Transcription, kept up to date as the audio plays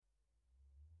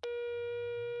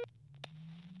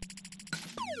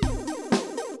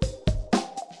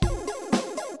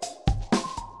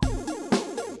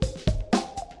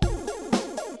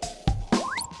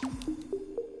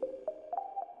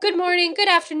morning, good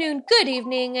afternoon, good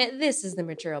evening. This is the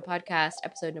Material Podcast,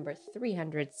 episode number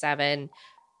 307.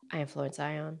 I am Florence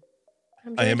Ion.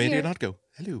 I am Andy Anatko.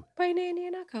 Hello. By Andy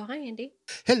Anatko. Hi, Andy.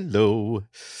 Hello.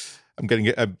 I'm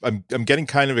getting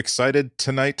kind of excited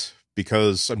tonight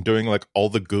because I'm doing like all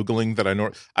the Googling that I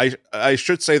know. I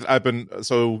should say that I've been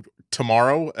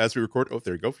tomorrow as we record. Oh,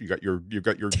 there you go. You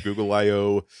got your Google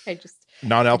I/O. I just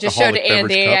non-alcoholic showed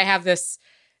Andy. cup. I have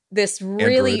this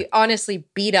really honestly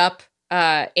beat up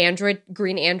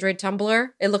green Android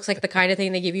tumbler. It looks like the kind of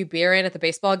thing they give you beer in at the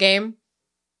baseball game.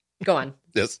 Go on.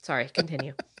 Yes. Sorry,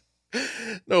 continue.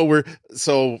 No,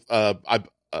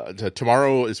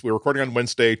 tomorrow we're recording on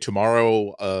Wednesday.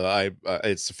 Tomorrow,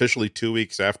 it's officially 2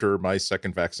 weeks after my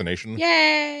second vaccination.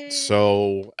 Yay!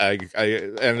 So and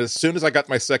as soon as I got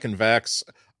my second vax,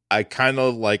 I kind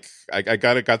of like I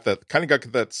got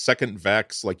that second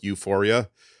vax like euphoria,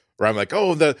 where I'm like,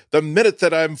 oh, the minute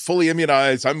that I'm fully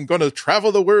immunized, I'm going to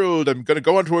travel the world. I'm going to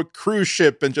go onto a cruise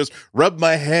ship and just rub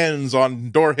my hands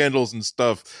on door handles and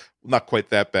stuff. Not quite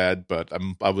that bad, but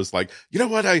I was like, you know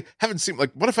what? I haven't seen,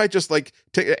 like, what if I just like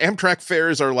Amtrak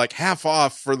fares are like half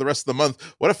off for the rest of the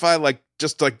month? What if I like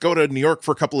just like go to New York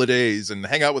for a couple of days and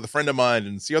hang out with a friend of mine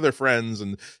and see other friends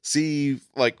and see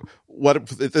like what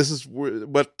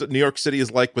New York City is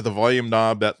like with a volume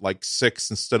knob at like 6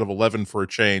 instead of 11 for a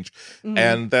change. Mm-hmm.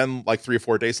 And then like 3 or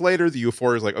 4 days later, the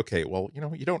euphoria is like, okay, well, you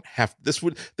know, you don't have, this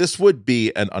would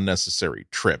be an unnecessary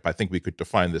trip. I think we could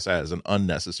define this as an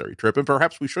unnecessary trip, and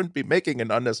perhaps we shouldn't be making an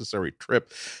unnecessary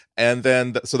trip. And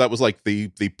then so that was like the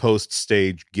post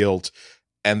stage guilt.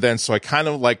 And then so I kind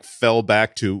of like fell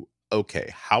back to,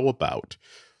 okay, how about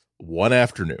one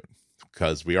afternoon?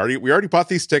 Because we already bought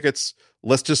these tickets.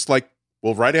 Let's just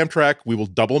we'll ride Amtrak. We will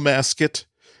double mask it.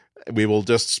 We will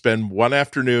just spend one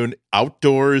afternoon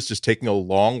outdoors, just taking a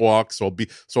long walk. So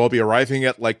I'll be arriving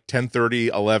at like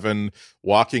 10:30, 11,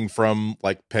 walking from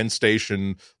like Penn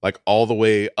Station, like all the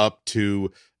way up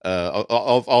to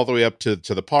all the way up to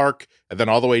the park, and then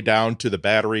all the way down to the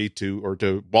Battery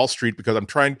to Wall Street, because I'm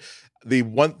trying.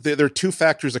 There are two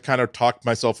factors that kind of talked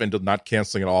myself into not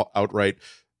canceling it all outright.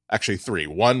 Actually, 3.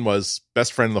 One was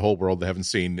best friend in the whole world they haven't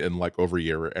seen in like over a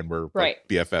year, and we're like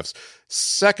BFFs.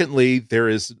 Secondly, there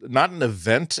is not an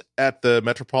event at the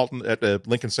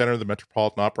Lincoln Center, the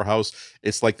Metropolitan Opera House.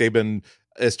 It's like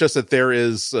it's just that there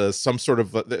is some sort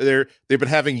of they've been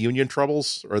having union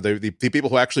troubles, or the people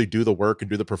who actually do the work and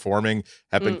do the performing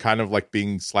have been kind of like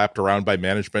being slapped around by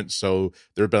management. So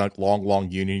there have been like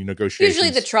long union negotiations.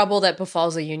 Usually the trouble that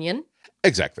befalls a union.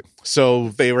 Exactly. So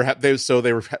they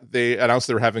announced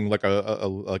they were having like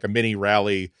a mini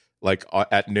rally like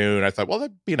at noon. I thought, well,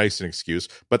 that'd be a nice excuse.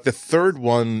 But the third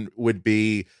one would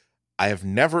be,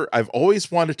 I've always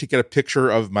wanted to get a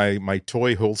picture of my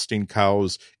toy Holstein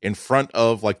cows in front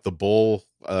of like the bull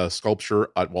sculpture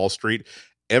at Wall Street.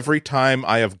 Every time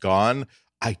I have gone,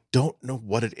 I don't know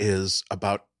what it is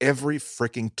about every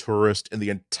freaking tourist in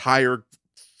the entire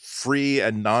free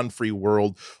and non-free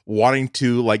world wanting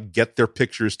to like get their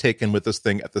pictures taken with this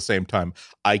thing at the same time.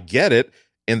 I get it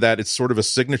in that it's sort of a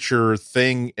signature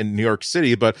thing in New York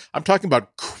City, but I'm talking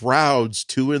about crowds,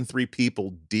 2 and 3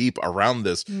 people deep around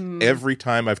this every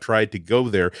time I've tried to go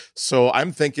there. So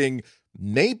I'm thinking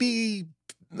maybe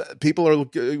people are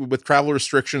with travel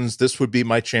restrictions. This would be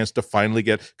my chance to finally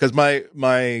get, because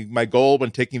my goal when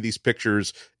taking these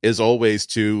pictures is always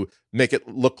to make it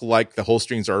look like the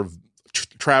Holsteins are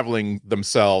traveling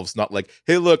themselves, not like,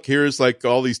 hey, look, here's like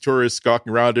all these tourists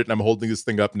gawking around it and I'm holding this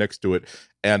thing up next to it.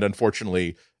 And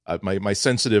unfortunately, my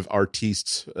sensitive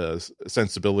artiste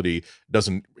sensibility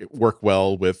doesn't work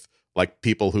well with like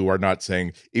people who are not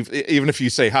saying, even if you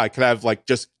say, hi, can I have like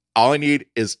just all I need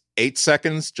is 8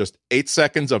 seconds, just 8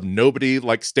 seconds of nobody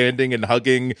like standing and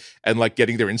hugging and like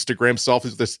getting their Instagram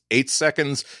selfies. This 8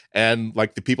 seconds, and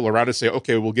like the people around us say,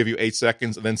 okay, we'll give you 8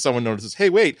 seconds. And then someone notices, hey,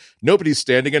 wait, nobody's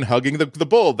standing and hugging the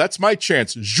bull. That's my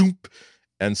chance. Zoop.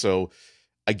 And so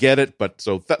I get it. But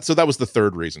so that was the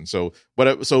third reason. So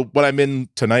what I'm in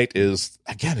tonight is,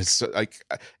 again, it's like,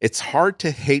 it's hard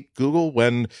to hate Google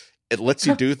when it lets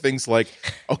you do things like,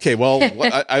 okay, well,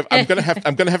 I'm gonna have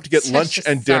to get lunch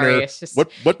and dinner. What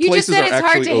places are actually open? You just said it's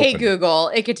hard to hate Google.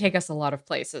 It could take us a lot of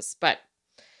places, but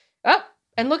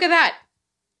and look at that,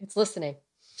 it's listening.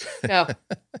 No,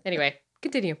 anyway,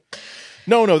 continue.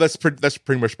 No, that's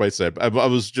pretty much what I said. I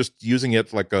was just using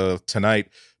it like tonight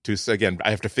to, again, I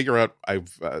have to figure out.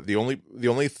 The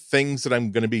only things that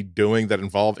I'm going to be doing that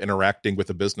involve interacting with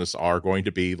the business are going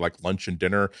to be like lunch and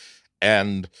dinner.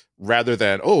 And rather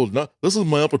than, oh no, this is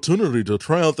my opportunity to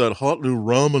try out that hot new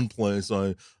ramen place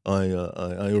I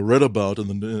read about in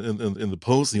the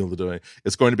post the other day,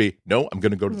 it's going to be, no, I'm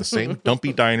going to go to the same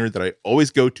dumpy diner that I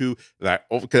always go to. That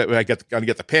I get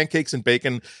the pancakes and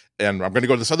bacon, and I'm going to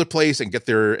go to this other place and get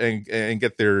their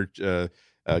get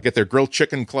their grilled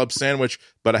chicken club sandwich.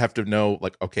 But I have to know,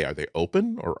 like, okay, are they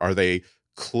open or are they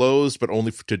closed, but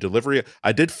only to delivery?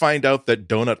 I did find out that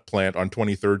Donut Plant on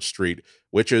 23rd Street,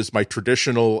 which is my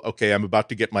traditional, okay, I'm about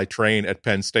to get my train at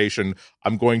Penn Station.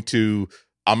 I'm going to,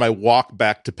 on my walk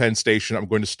back to Penn Station, I'm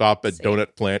going to stop at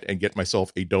Donut Plant and get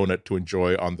myself a donut to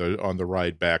enjoy on the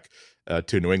ride back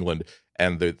to New England.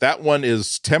 And that one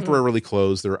is temporarily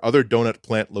closed. There are other Donut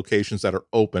Plant locations that are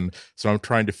open. So I'm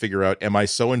trying to figure out, am I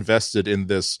so invested in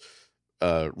this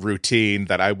routine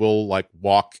that I will like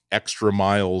walk extra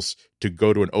miles to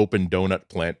go to an open donut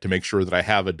plant to make sure that I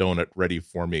have a donut ready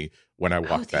for me when I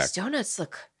walk back. These donuts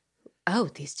look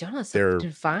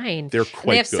divine. They're quite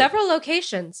good. They have several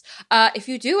locations. If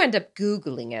you do end up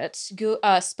Googling it,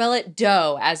 spell it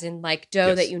dough, as in like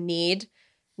dough that you need,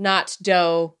 not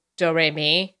do re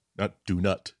mi. Not do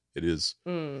nut. It is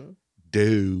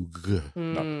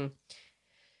dough.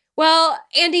 Well,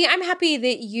 Andy, I'm happy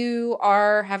that you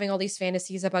are having all these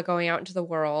fantasies about going out into the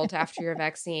world after your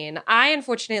vaccine. I,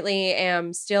 unfortunately,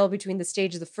 am still between the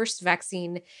stage of the first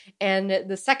vaccine and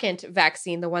the second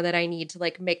vaccine, the one that I need to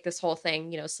like make this whole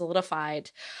thing, solidified.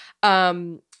 Like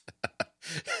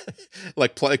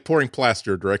pouring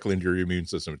plaster directly into your immune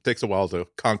system. It takes a while to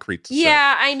concrete.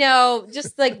 Yeah, I know.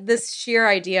 Just like this sheer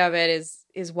idea of it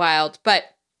is wild, but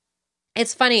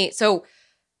it's funny. So,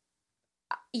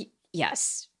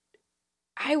 yes.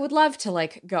 I would love to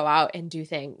like go out and do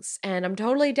things, and I'm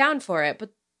totally down for it.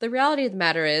 But the reality of the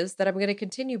matter is that I'm going to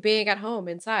continue being at home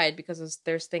inside because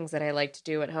there's things that I like to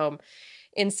do at home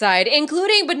inside,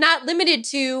 including but not limited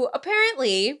to,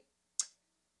 apparently,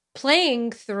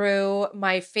 playing through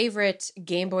my favorite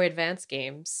Game Boy Advance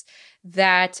games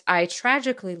that I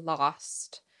tragically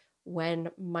lost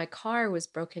when my car was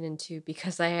broken into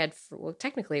because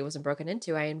technically it wasn't broken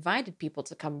into. I invited people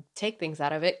to come take things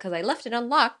out of it because I left it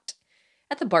unlocked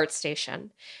at the BART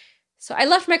station. So I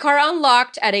left my car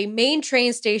unlocked at a main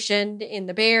train station in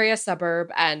the Bay Area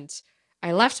suburb, and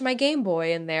I left my Game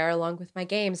Boy in there along with my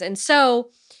games. And so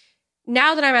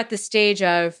now that I'm at the stage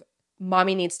of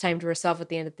mommy needs time to herself at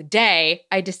the end of the day,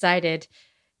 I decided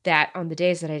that on the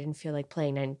days that I didn't feel like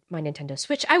playing my Nintendo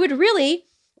Switch, I would really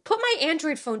put my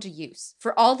Android phone to use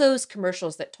for all those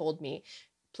commercials that told me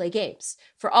play games,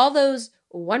 for all those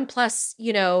OnePlus,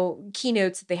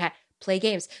 keynotes that they had. Play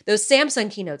games. Those Samsung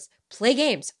keynotes. Play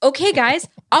games. Okay, guys,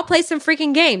 I'll play some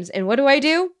freaking games. And what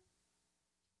do?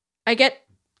 I get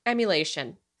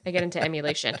emulation. I get into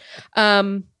emulation.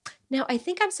 Now, I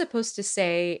think I'm supposed to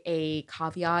say a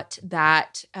caveat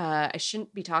that I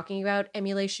shouldn't be talking about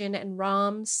emulation and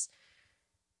ROMs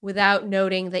without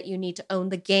noting that you need to own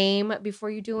the game before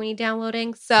you do any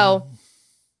downloading. So...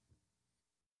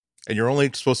 And you're only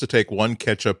supposed to take one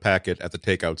ketchup packet at the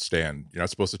takeout stand. You're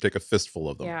not supposed to take a fistful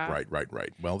of them. Yeah. Right.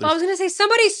 Well, I was going to say,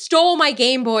 somebody stole my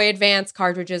Game Boy Advance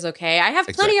cartridges, okay? I have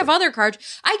plenty of other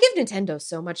cartridges. I give Nintendo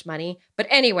so much money. But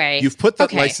anyway. You've put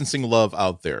that licensing love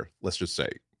out there, let's just say.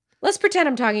 Let's pretend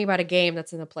I'm talking about a game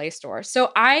that's in the Play Store.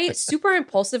 So I super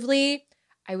impulsively,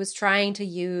 I was trying to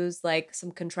use like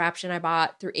some contraption I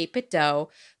bought through 8BitDo.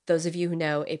 Those of you who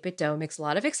know, 8BitDo makes a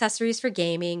lot of accessories for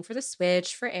gaming, for the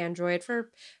Switch, for Android,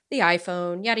 for the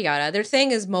iPhone, yada yada. Their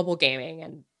thing is mobile gaming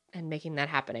and making that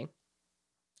happen.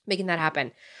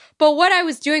 But what I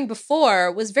was doing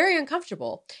before was very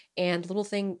uncomfortable, and little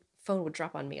phone would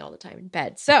drop on me all the time in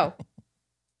bed. So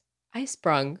I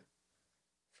sprung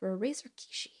for a Razer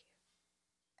Kishi.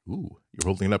 Ooh, you're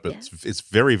holding it up. Yeah. It's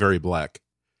very, very black.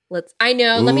 I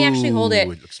know. Let me actually hold it.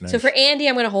 Nice. So for Andy,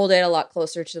 I'm going to hold it a lot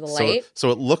closer to the light. So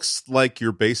it looks like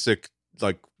your basic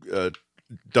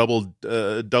double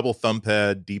thumb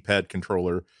pad D-pad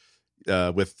controller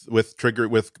with trigger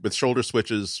with shoulder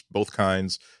switches, both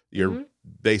kinds. Your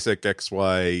basic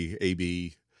XY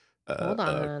AB hold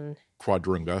on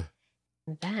quadrunga.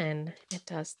 Then it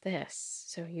does this.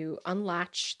 So you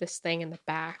unlatch this thing in the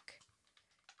back,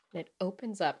 and it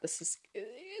opens up. It's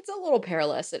a little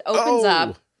perilous. It opens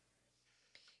up.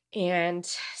 And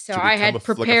so I had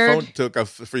prepared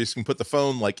for you can put the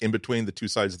phone like in between the two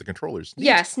sides of the controllers. Neat.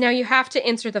 Yes. Now you have to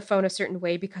insert the phone a certain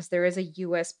way because there is a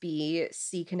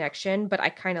USB-C connection, but I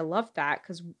kind of love that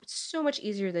because it's so much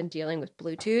easier than dealing with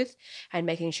Bluetooth and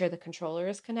making sure the controller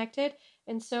is connected.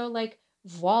 And so like,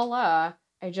 voila,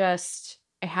 I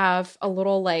have a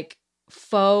little like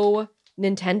faux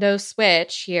Nintendo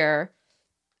Switch here.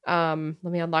 Let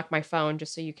me unlock my phone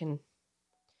just so you can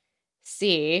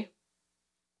see.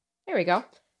 There we go.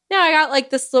 Now I got like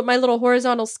this my little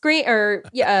horizontal screen, or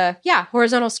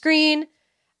horizontal screen.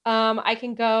 I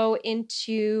can go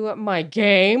into my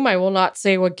game. I will not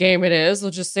say what game it is.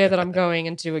 I'll just say that I'm going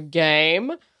into a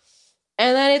game.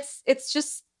 And then it's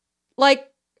just like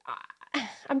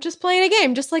I'm just playing a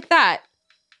game just like that.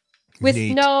 With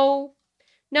Neat. no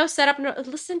setup. No,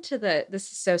 listen to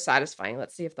this is so satisfying.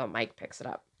 Let's see if the mic picks it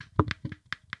up.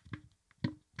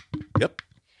 Yep.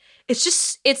 It's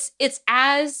just it's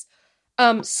as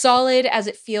solid as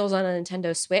it feels on a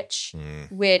Nintendo Switch,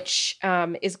 which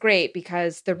is great,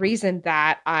 because the reason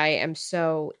that I am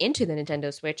so into the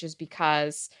Nintendo Switch is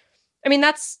because, I mean,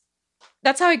 that's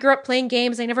how I grew up playing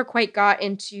games. I never quite got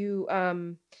into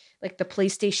like the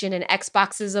PlayStation and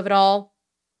Xboxes of it all.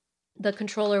 The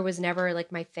controller was never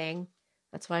like my thing.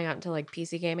 That's why I got into like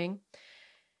PC gaming.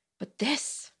 But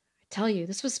this, I tell you,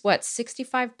 this was what,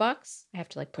 $65? I have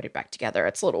to like put it back together.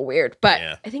 It's a little weird, but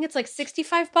yeah. I think it's like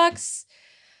 $65,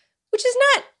 which is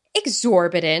not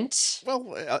exorbitant.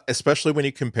 Well, especially when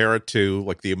you compare it to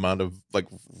like the amount of like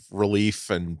relief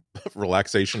and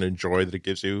relaxation and joy that it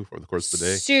gives you over the course of the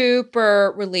day.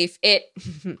 Super relief. It's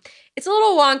a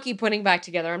little wonky putting back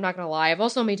together. I'm not gonna lie. I've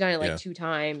also only done it like 2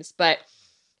 times, but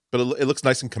it looks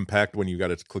nice and compact when you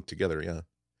got it to click together. Yeah.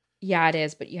 Yeah, it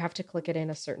is, but you have to click it in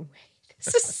a certain way.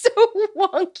 This is so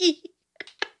wonky.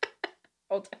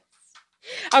 Hold on.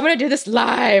 I'm going to do this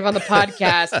live on the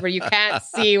podcast where you can't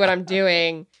see what I'm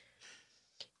doing.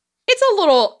 It's a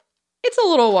little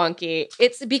wonky.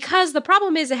 It's because the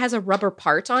problem is it has a rubber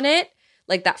part on it,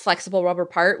 like that flexible rubber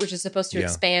part, which is supposed to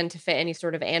expand to fit any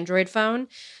sort of Android phone.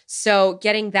 So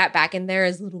getting that back in there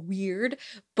is a little weird.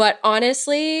 But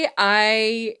honestly,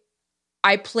 I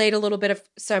played a little bit of,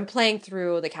 so I'm playing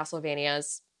through the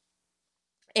Castlevanias.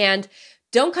 And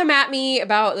don't come at me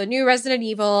about the new Resident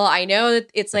Evil. I know that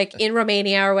it's like in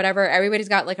Romania or whatever. Everybody's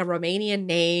got like a Romanian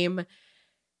name.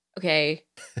 Okay.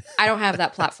 I don't have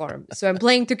that platform. So I'm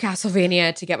playing through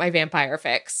Castlevania to get my vampire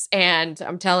fix. And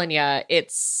I'm telling you, I'm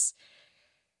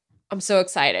so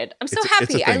excited. I'm so happy.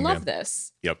 Thing, I love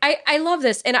this. Yep. I love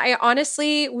this. And I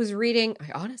honestly was reading,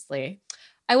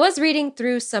 I was reading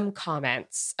through some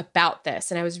comments about this,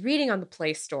 and I was reading on the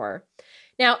Play Store.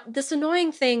 Now, this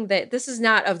annoying thing that this is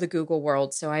not of the Google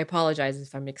world, so I apologize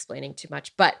if I'm explaining too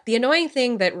much, but the annoying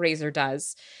thing that Razer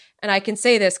does, and I can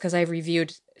say this because I've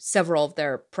reviewed several of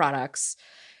their products,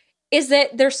 is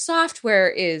that their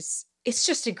software it's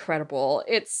just incredible.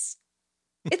 It's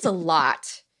a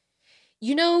lot.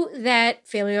 You know that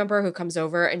family member who comes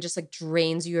over and just like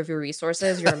drains you of your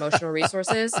resources, your emotional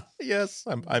resources? Yes,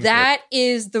 I'm that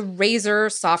is the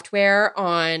Razer software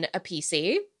on a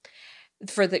PC,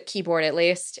 for the keyboard at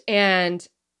least. And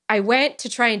I went to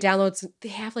try and download they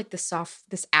have like this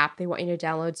app they want you to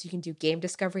download so you can do game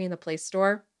discovery in the Play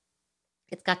Store.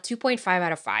 It's got 2.5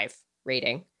 out of 5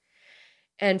 rating.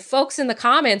 And folks in the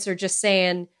comments are just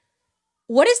saying,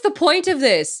 what is the point of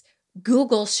this?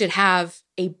 Google should have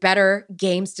a better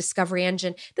games discovery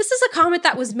engine. This is a comment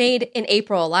that was made in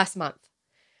April last month.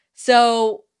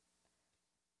 So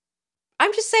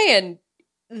I'm just saying,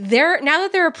 now that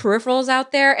there are peripherals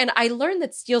out there, and I learned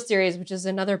that SteelSeries, which is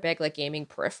another big like gaming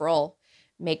peripheral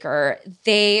maker,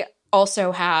 they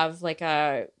also have like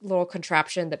a little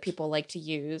contraption that people like to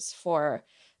use for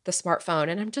the smartphone.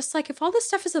 And I'm just like, if all this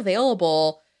stuff is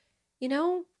available,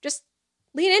 just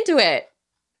lean into it.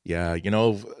 Yeah,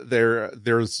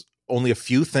 there's only a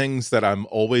few things that I'm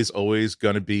always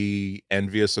going to be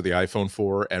envious of the iPhone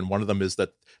for, and one of them is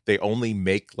that they only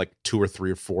make like 2 or 3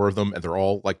 or 4 of them, and they're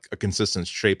all like a consistent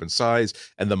shape and size,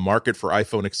 and the market for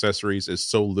iPhone accessories is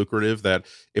so lucrative that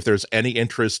if there's any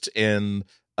interest in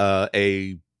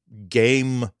a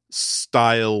game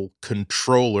style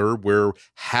controller where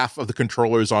half of the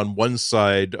controller is on one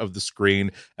side of the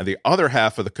screen and the other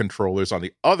half of the controller is on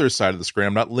the other side of the screen.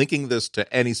 I'm not linking this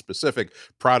to any specific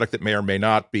product that may or may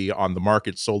not be on the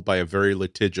market sold by a very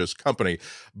litigious company.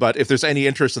 But if there's any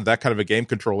interest in that kind of a game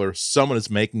controller, someone is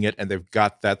making it and they've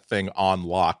got that thing on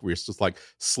lock where it's just like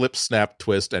slip, snap,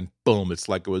 twist, and boom, it's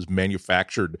like it was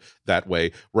manufactured that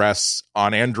way. Whereas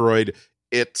on Android,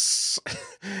 it's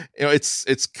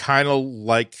it's kind of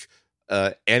like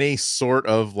any sort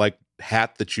of like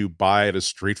hat that you buy at a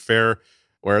street fair,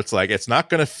 where it's like it's not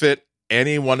going to fit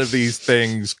any one of these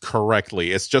things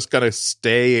correctly. It's just going to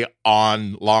stay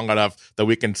on long enough that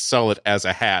we can sell it as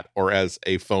a hat or as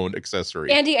a phone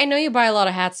accessory. Andy, I know you buy a lot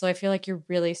of hats, so I feel like you're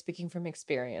really speaking from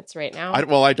experience right now.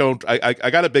 I don't. I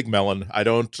got a big melon. I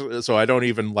don't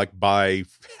even like buy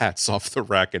hats off the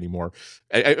rack anymore.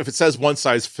 If it says one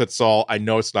size fits all, I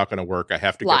know it's not going to work. I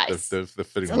have to get the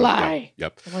fitting. It's a lie.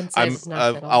 Yep. One size is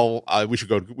not fit all. We should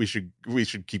go. We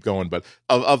should keep going. But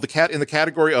of the in the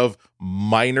category of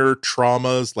minor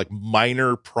traumas, like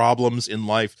minor problems in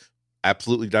life,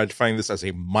 absolutely identifying this as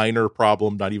a minor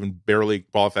problem, not even barely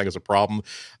qualifying as a problem.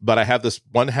 But I have this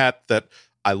one hat that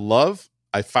I love.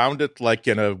 I found it like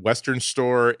in a Western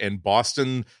store in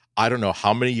Boston, I don't know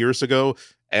how many years ago.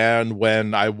 And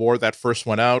when I wore that first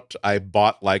one out, I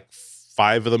bought like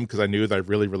 5 of them because I knew that I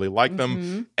really, really liked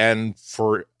them. And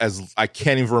I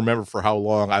can't even remember for how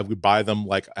long, I would buy them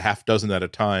like a half dozen at a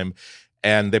time.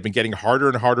 And they've been getting harder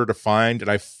and harder to find. And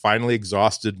I finally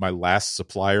exhausted my last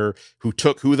supplier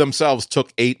who themselves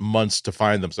took 8 months to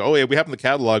find them. So, oh yeah, we have them in the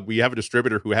catalog. We have a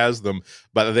distributor who has them,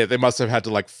 but they must have had to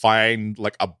like find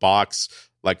like a box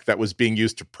like that was being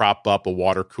used to prop up a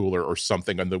water cooler or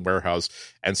something in the warehouse.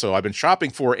 And so I've been shopping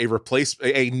for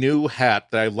a new hat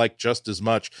that I like just as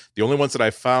much. The only ones that I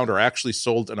found are actually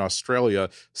sold in Australia.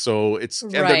 So and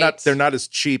they're not as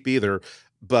cheap either.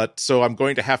 But so I'm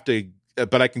going to have to,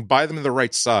 but I can buy them in the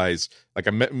right size. Like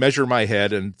I measure my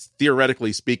head, and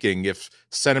theoretically speaking, if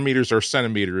centimeters are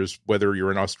centimeters, whether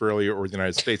you're in Australia or the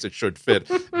United States, it should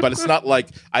fit. But it's not like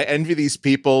I envy these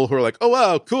people who are like, oh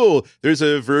wow, cool. There's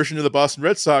a version of the Boston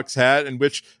Red Sox hat in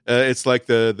which it's like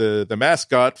the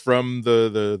mascot from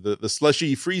the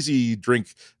slushy freezy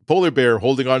drink, polar bear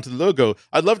holding onto the logo.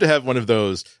 I'd love to have one of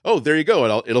those. Oh, there you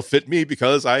go. It'll fit me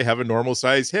because I have a normal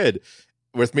size head.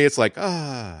 With me, it's like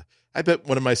I bet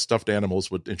one of my stuffed animals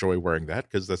would enjoy wearing that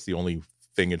because that's the only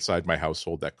thing inside my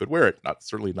household that could wear it.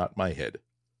 Certainly not my head.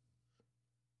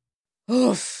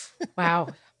 Oof. Wow.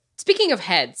 Speaking of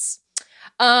heads,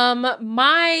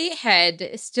 my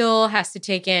head still has to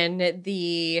take in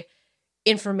the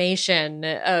information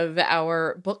of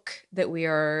our book that we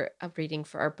are reading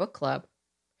for our book club.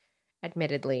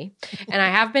 Admittedly. And I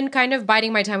have been kind of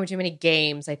biding my time with too many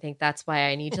games. I think that's why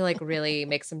I need to like really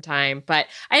make some time. But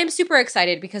I am super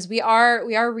excited because we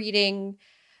are reading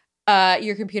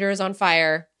Your Computer is on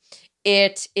Fire.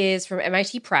 It is from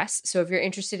MIT Press. So if you're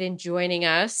interested in joining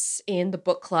us in the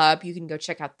book club, you can go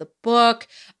check out the book.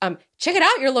 Check it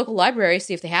out at your local library,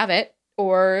 see if they have it.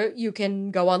 Or you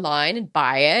can go online and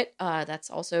buy it.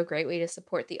 That's also a great way to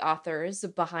support the authors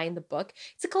behind the book.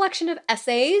 It's a collection of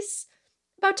essays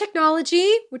about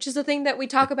technology, which is a thing that we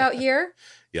talk about here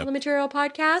on the Material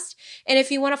Podcast. And if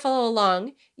you want to follow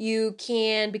along, you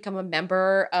can become a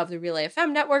member of the Relay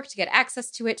FM network to get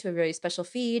access to it, to a very special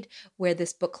feed where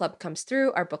this book club comes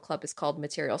through. Our book club is called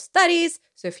Material Studies.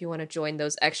 So if you want to join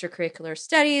those extracurricular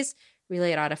studies,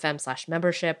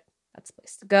 relay.fm/membership. That's the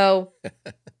place to go.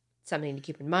 Something to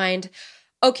keep in mind.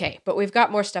 Okay, but we've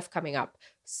got more stuff coming up.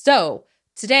 So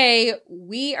today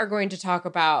we are going to talk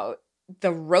about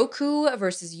the Roku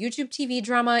versus YouTube TV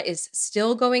drama is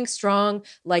still going strong,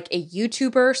 like a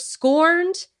YouTuber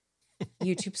scorned.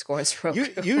 YouTube scorns Roku.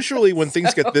 Usually when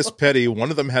things get this petty, one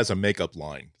of them has a makeup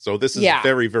line. So this is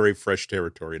very, very fresh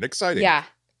territory and exciting. Yeah.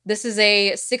 This is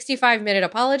a 65-minute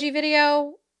apology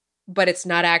video, but it's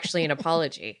not actually an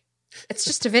apology. It's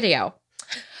just a video.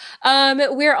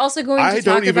 We're also going to talk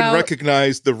about... I don't even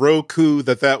recognize the Roku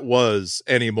that was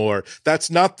anymore.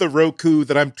 That's not the Roku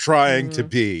that I'm trying to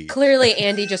be. Clearly,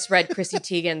 Andy just read Chrissy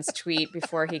Teigen's tweet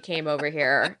before he came over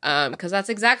here, because that's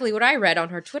exactly what I read on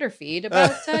her Twitter feed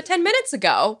about 10 minutes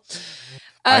ago.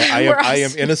 I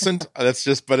am innocent. That's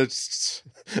just, but it's...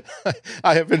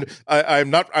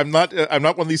 I'm not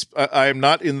one of these. I am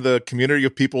not in the community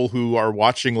of people who are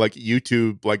watching like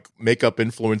YouTube, like makeup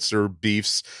influencer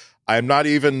beefs. I'm not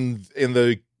even in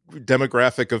the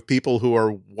demographic of people who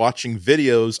are watching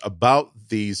videos about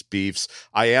these beefs.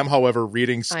 I am, however,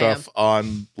 reading stuff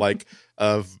on like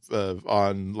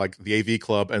on like the AV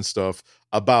Club and stuff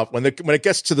about when it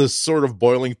gets to the sort of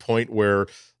boiling point where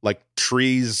like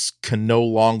trees can no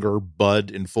longer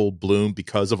bud in full bloom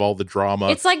because of all the drama.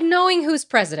 It's like knowing who's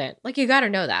president. Like you got to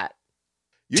know that.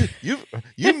 You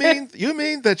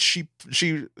mean that she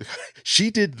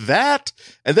did that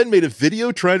and then made a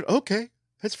video trying? Okay,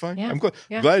 that's fine. Yeah, I'm glad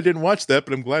I didn't watch that,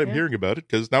 but I'm glad I'm hearing about it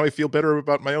because now I feel better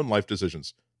about my own life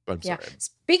decisions. But I'm sorry.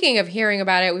 Speaking of hearing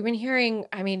about it, we've been hearing.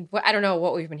 I mean, I don't know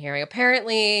what we've been hearing.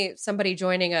 Apparently, somebody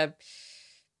joining a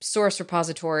source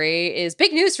repository is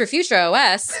big news for Future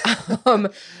OS.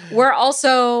 We're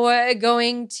also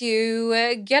going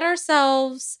to get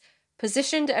ourselves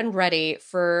positioned and ready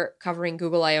for covering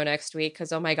Google I/O next week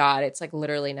because, oh my God, it's like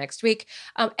literally next week.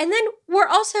 And then we're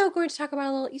also going to talk about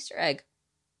a little Easter egg.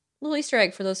 A little Easter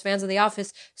egg for those fans of The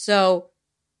Office. So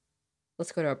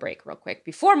let's go to a break real quick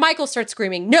before Michael starts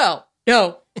screaming, no,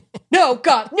 no, no,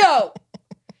 God, no.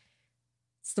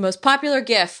 It's the most popular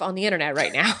GIF on the internet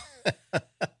right now.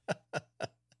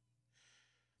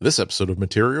 This episode of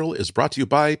Material is brought to you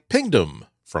by Pingdom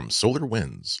from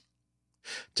SolarWinds.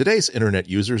 Today's internet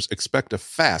users expect a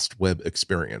fast web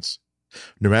experience.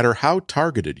 No matter how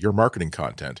targeted your marketing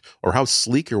content or how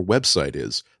sleek your website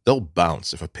is, they'll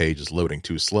bounce if a page is loading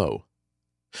too slow.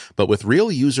 But with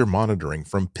real user monitoring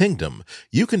from Pingdom,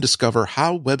 you can discover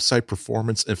how website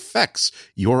performance affects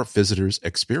your visitors'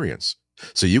 experience,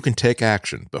 so you can take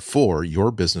action before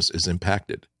your business is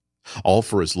impacted, all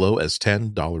for as low as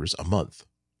 $10 a month.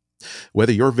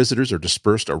 Whether your visitors are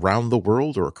dispersed around the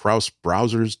world or across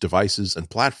browsers, devices, and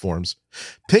platforms,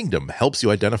 Pingdom helps you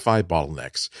identify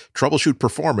bottlenecks, troubleshoot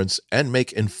performance, and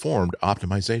make informed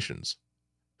optimizations.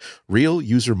 Real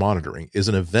user monitoring is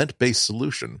an event-based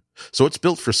solution, so it's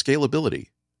built for scalability.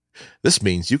 This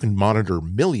means you can monitor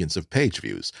millions of page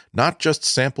views, not just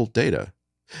sampled data,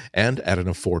 and at an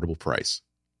affordable price.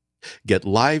 Get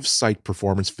live site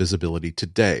performance visibility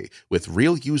today with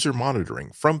real user monitoring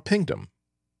from Pingdom.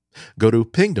 Go to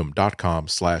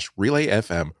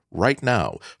pingdom.com/relayfm right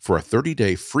now for a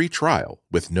 30-day free trial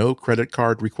with no credit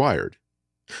card required.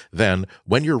 Then,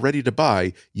 when you're ready to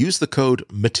buy, use the code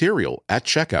MATERIAL at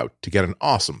checkout to get an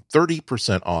awesome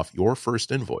 30% off your first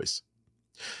invoice.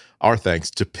 Our thanks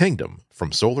to Pingdom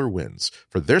from SolarWinds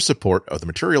for their support of the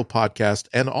Material Podcast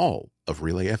and all of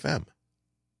Relay FM.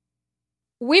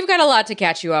 We've got a lot to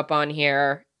catch you up on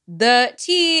here. The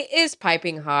tea is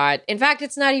piping hot. In fact,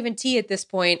 it's not even tea at this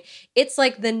point. It's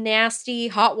like the nasty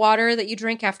hot water that you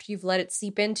drink after you've let it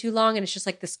seep in too long. And it's just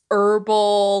like this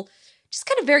herbal, just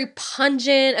kind of very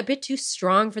pungent, a bit too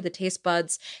strong for the taste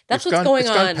buds. That's what's going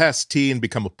on. It's gone past tea and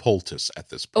become a poultice at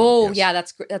this point. Oh, yes. Yeah,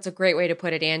 that's a great way to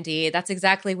put it, Andy. That's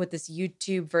exactly what this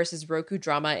YouTube versus Roku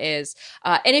drama is.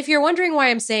 And if you're wondering why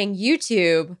I'm saying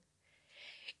YouTube,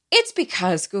 it's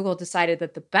because Google decided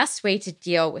that the best way to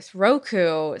deal with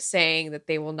Roku saying that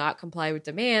they will not comply with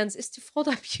demands is to fold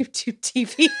up YouTube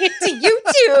TV into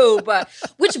YouTube.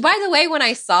 Which, by the way, when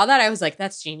I saw that, I was like,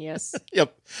 that's genius.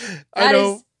 Yep. I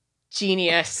know. Is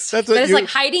genius. That is like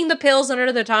hiding the pills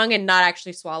under the tongue and not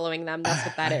actually swallowing them. That's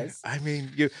what that is. I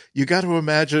mean, you got to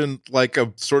imagine like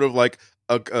a sort of like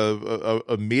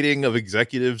a meeting of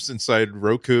executives inside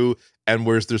Roku, and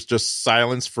where there's just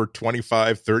silence for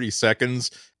 25, 30 seconds.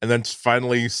 And then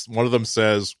finally one of them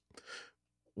says,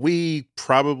 we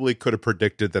probably could have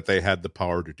predicted that they had the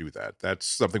power to do that. That's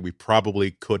something we probably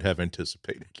could have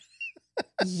anticipated.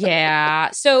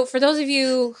 Yeah. So for those of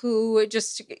you who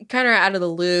just kind of are out of the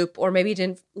loop or maybe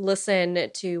didn't listen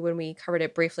to when we covered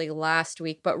it briefly last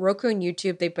week, but Roku and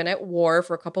YouTube, they've been at war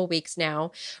for a couple of weeks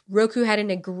now. Roku had an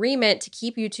agreement to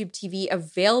keep YouTube TV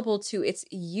available to its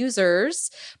users,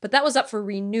 but that was up for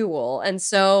renewal. And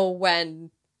so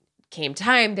when came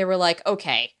time, they were like,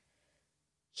 okay,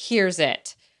 here's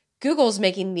it. Google's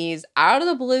making these out of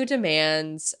the blue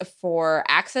demands for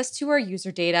access to our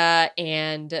user data,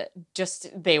 and just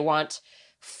they want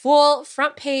full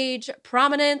front page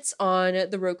prominence on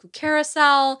the Roku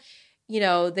carousel. You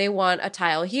know, they want a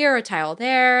tile here, a tile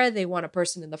there. They want a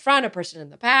person in the front, a person in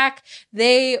the back.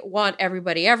 They want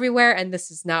everybody everywhere, and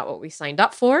this is not what we signed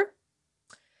up for.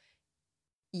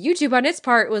 YouTube on its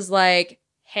part was like,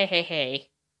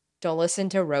 hey, don't listen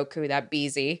to Roku, that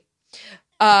beezy.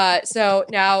 So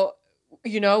now,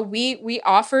 you know, we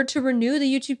offered to renew the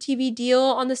YouTube TV deal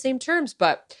on the same terms,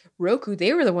 but Roku,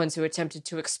 they were the ones who attempted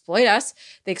to exploit us.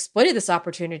 They exploited this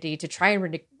opportunity to try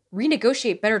and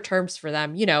renegotiate better terms for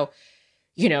them, you know,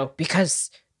 because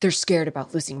they're scared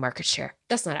about losing market share.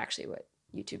 That's not actually what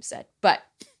YouTube said, but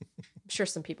I'm sure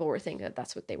some people were thinking that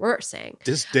that's what they were saying.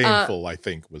 Disdainful, I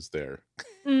think, was there.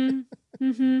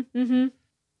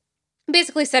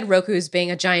 Basically said Roku's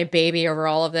being a giant baby over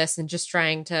all of this and just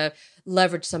trying to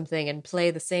leverage something and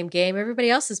play the same game everybody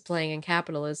else is playing in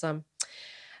capitalism.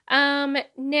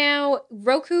 Now,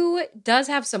 Roku does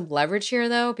have some leverage here,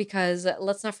 though, because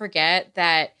let's not forget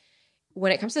that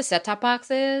when it comes to set-top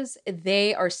boxes,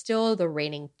 they are still the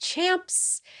reigning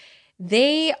champs.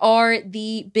 They are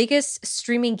the biggest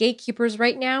streaming gatekeepers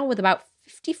right now with about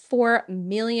 54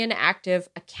 million active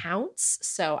accounts.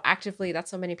 So actively,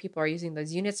 that's how many people are using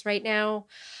those units right now.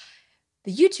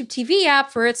 The YouTube TV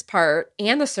app, for its part,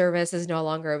 and the service is no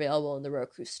longer available in the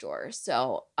Roku store.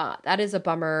 So that is a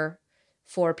bummer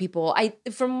for people.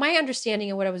 From my understanding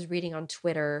and what I was reading on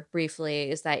Twitter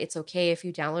briefly, is that it's okay if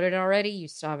you downloaded it already, you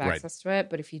still have access to it.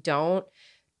 But if you don't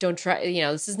try,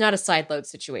 this is not a sideload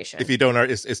situation. If you don't,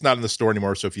 it's not in the store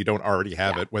anymore. So if you don't already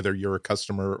have it, whether you're a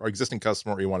customer or existing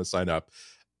customer or you want to sign up,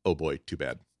 oh boy, too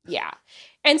bad. Yeah.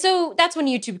 And so that's when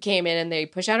YouTube came in and they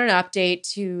push out an update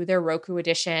to their Roku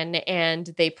edition, and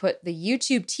they put the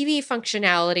YouTube TV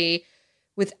functionality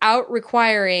without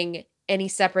requiring any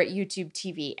separate YouTube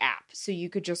TV app. So you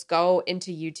could just go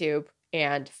into YouTube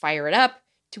and fire it up,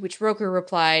 to which Roku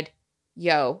replied,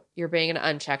 "Yo, you're being an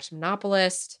unchecked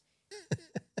monopolist."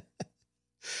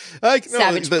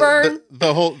 Savage burn.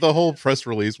 The whole press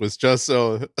release was just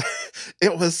so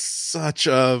it was such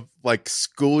a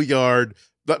schoolyard.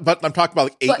 But I'm talking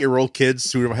about 8-year-old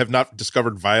kids who have not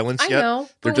discovered violence yet. I know,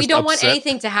 but we don't want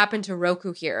anything to happen to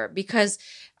Roku here because,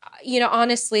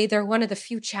 honestly, they're one of the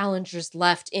few challengers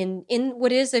left in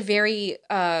what is a very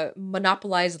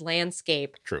monopolized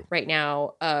landscape right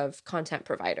now of content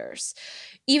providers.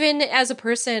 Even as a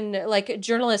person, like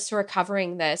journalists who are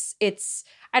covering this,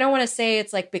 I don't want to say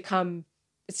it's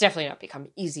definitely not become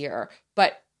easier,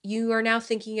 but you are now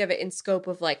thinking of it in scope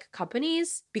of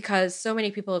companies, because so many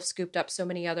people have scooped up so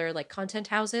many other content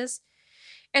houses.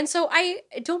 And so I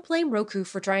don't blame Roku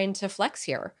for trying to flex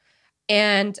here.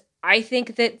 And I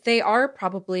think that they are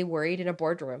probably worried in a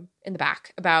boardroom in the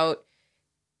back about,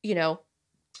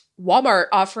 Walmart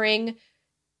offering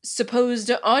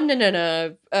supposed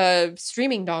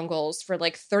streaming dongles for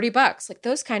 $30,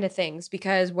 those kind of things.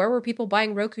 Because where were people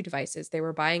buying Roku devices? They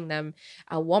were buying them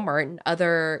at Walmart and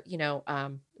other,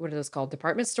 what are those called?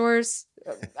 Department stores,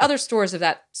 other stores of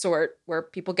that sort where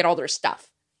people get all their stuff,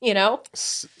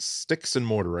 Sticks and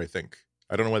mortar, I think.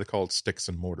 I don't know why they call it sticks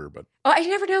and mortar, but I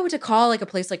never know what to call a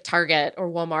place like Target or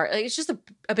Walmart. It's just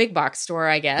a big box store,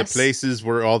 I guess. The places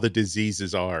where all the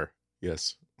diseases are.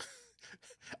 Yes.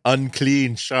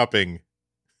 Unclean shopping.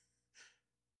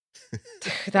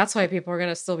 That's why people are going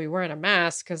to still be wearing a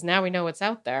mask, because now we know what's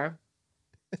out there.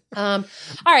 All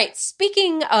right.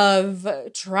 Speaking of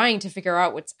trying to figure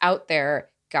out what's out there,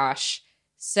 gosh.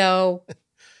 So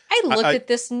I looked at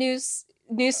this news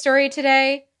story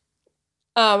today.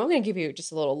 I'm going to give you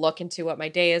just a little look into what my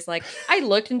day is like. I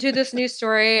looked into this news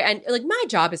story, and my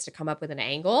job is to come up with an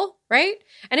angle, right?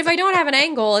 And if I don't have an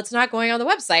angle, it's not going on the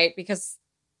website because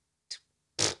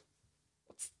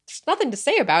there's nothing to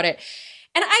say about it.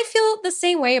 And I feel the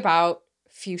same way about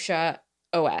Fuchsia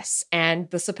OS and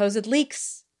the supposed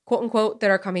leaks, quote unquote,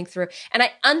 that are coming through. And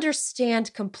I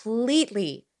understand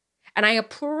completely. And I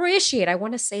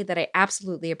want to say that I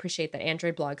absolutely appreciate that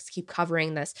Android blogs keep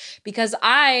covering this, because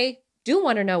I do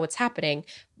want to know what's happening.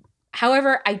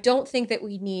 However, I don't think that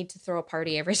we need to throw a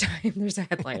party every time there's a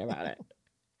headline about it.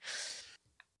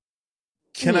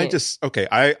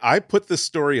 I put this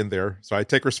story in there, so I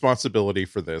take responsibility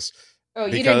for this. Oh,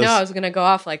 you didn't know I was going to go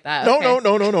off like that.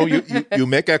 No. You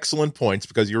make excellent points,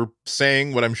 because you're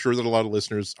saying what I'm sure that a lot of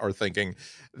listeners are thinking,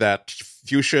 that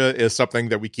Fuchsia is something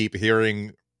that we keep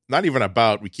hearing, not even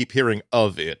about, we keep hearing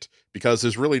of it, because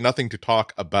there's really nothing to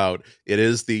talk about. It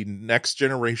is the next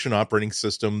generation operating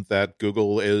system that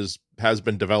Google has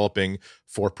been developing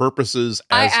for purposes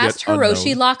as I asked yet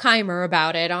Hiroshi unknown. Lockheimer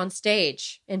about it on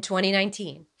stage in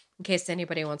 2019, in case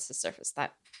anybody wants to surface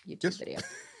that YouTube video.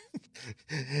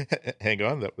 Hang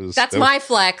on, that's my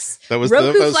flex. That was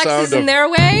Roku the flexes in their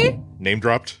way. Name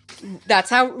dropped. That's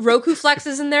how Roku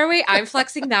flexes in their way. I'm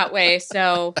flexing that way.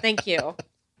 So thank you.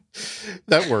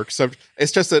 That works.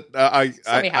 It's just that I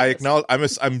acknowledge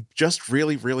I'm just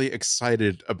really, really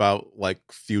excited about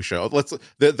Fuchsia.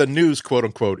 The news, quote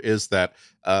unquote, is that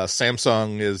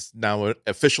Samsung is now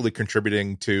officially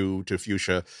contributing to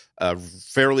Fuchsia.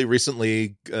 Fairly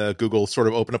recently, Google sort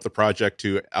of opened up the project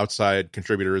to outside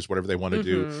contributors, whatever they want to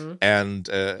do, and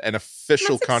an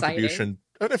official contribution.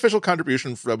 An official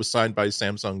contribution that was signed by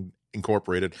Samsung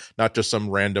Incorporated, not just some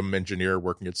random engineer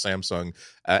working at Samsung.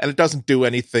 And it doesn't do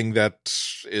anything that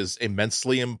is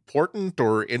immensely important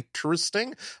or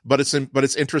interesting, but it's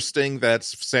interesting that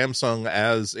Samsung,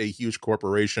 as a huge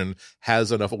corporation,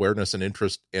 has enough awareness and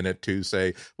interest in it to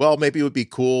say, well, maybe it would be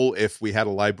cool if we had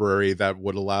a library that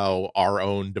would allow our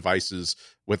own devices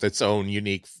with its own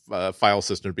unique file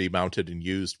system to be mounted and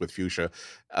used with Fuchsia.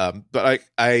 But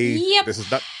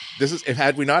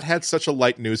had we not had such a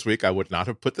light news week, I would not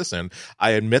have put this in.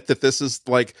 I admit that this is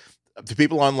the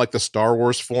people on the Star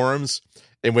Wars forums.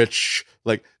 in which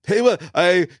like, hey, well,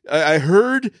 I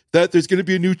heard that there's going to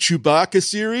be a new Chewbacca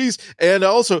series, and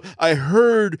also I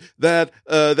heard that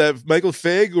that Michael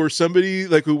Fagg or somebody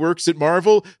like who works at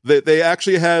Marvel, that they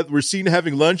actually were seen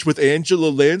having lunch with Angela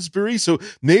Lansbury, so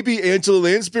maybe Angela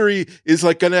Lansbury is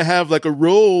like going to have like a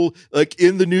role like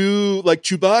in the new like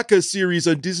Chewbacca series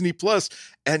on Disney Plus.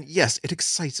 And yes, it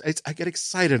excites. I get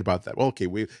excited about that. Well, okay,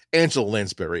 Angela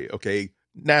Lansbury, okay.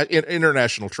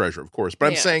 International treasure, of course, but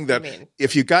I'm saying that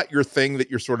if you got your thing that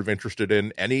you're sort of interested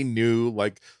in, any new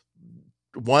like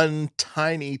one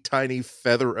tiny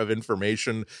feather of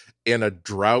information in a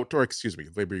drought, or excuse me,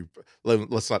 maybe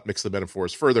let's not mix the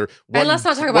metaphors further. And let's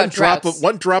not talk about droughts.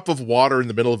 One drop of water in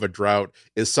the middle of a drought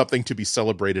is something to be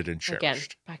celebrated and cherished. Again,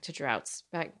 back to droughts.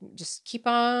 Just keep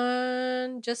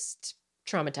on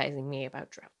traumatizing me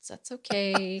about droughts. That's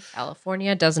okay.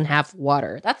 California doesn't have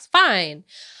water. That's fine.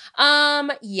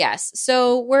 Yes.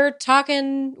 So we're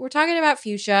talking about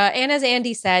fuchsia, and as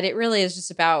Andy said, it really is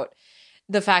just about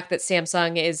the fact that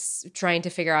Samsung is trying to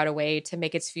figure out a way to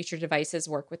make its future devices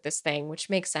work with this thing, which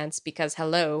makes sense because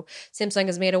hello, Samsung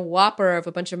has made a whopper of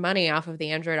a bunch of money off of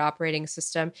the Android operating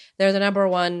system. They're the number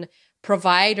one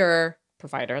provider,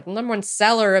 the number one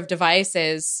seller of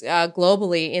devices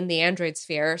globally in the Android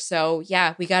sphere. So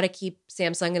yeah, we got to keep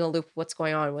Samsung in a loop of what's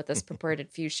going on with this purported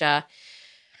fuchsia.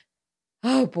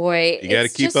 Oh boy. You got to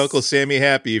keep Uncle Sammy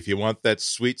happy if you want that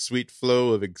sweet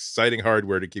flow of exciting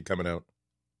hardware to keep coming out.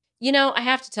 You know, I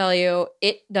have to tell you,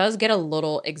 it does get a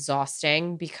little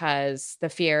exhausting because the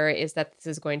fear is that this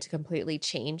is going to completely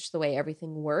change the way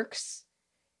everything works.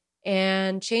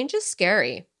 And change is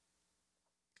scary.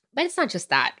 But it's not just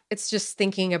that. It's just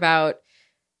thinking about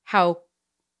how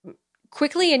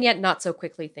quickly and yet not so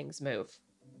quickly things move.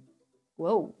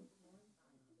 Whoa.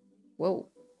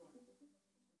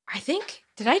 I think,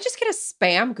 did I just get a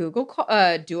spam Google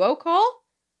call, Duo call?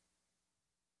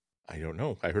 I don't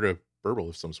know. I heard a burble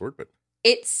of some sort, but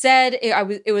it said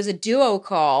it was a Duo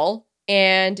call,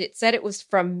 and it said it was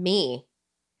from me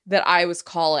that I was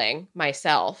calling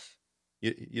myself.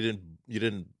 You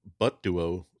didn't butt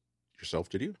Duo yourself,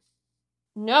 did you?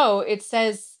 No, it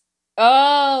says,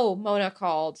 oh, Mona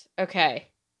called. Okay.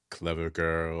 Clever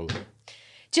girl.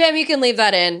 Jim, you can leave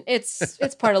that in. It's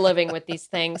part of living with these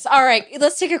things. All right,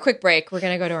 let's take a quick break. We're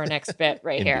going to go to our next bit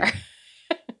right here.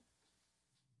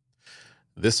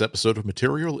 This episode of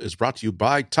Material is brought to you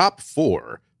by Top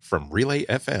 4 from Relay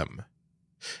FM.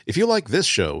 If you like this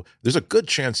show, there's a good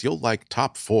chance you'll like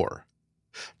Top 4.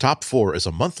 Top 4 is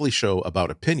a monthly show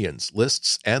about opinions,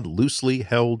 lists, and loosely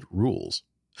held rules.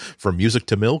 From music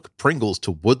to milk, Pringles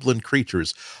to woodland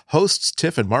creatures, hosts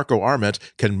Tiff and Marco Arment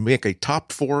can make a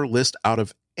top 4 list out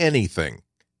of anything,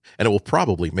 and it will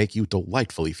probably make you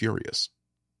delightfully furious.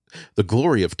 The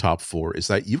glory of Top 4 is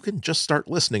that you can just start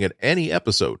listening at any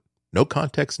episode, no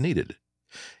context needed.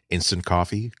 Instant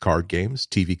coffee, card games,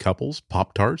 TV couples,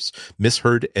 Pop-Tarts,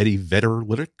 misheard Eddie Vedder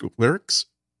lyrics.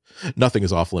 Nothing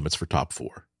is off limits for Top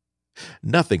 4.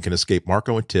 Nothing can escape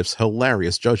Marco and Tiff's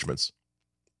hilarious judgments.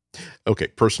 Okay,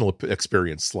 personal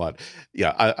experience slot.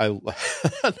 Yeah,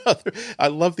 I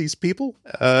love these people,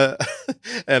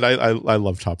 and I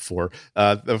love Top 4.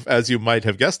 As you might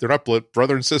have guessed, they're not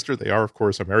brother and sister. They are, of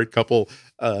course, a married couple.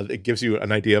 It gives you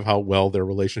an idea of how well their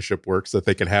relationship works, that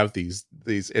they can have these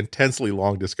intensely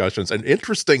long discussions and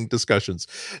interesting discussions.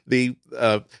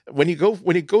 When you go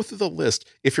through the list,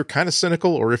 if you're kind of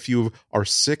cynical or if you are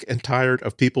sick and tired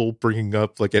of people bringing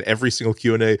up like at every single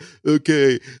Q&A,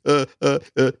 okay,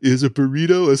 is a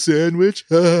burrito a sandwich?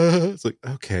 It's like,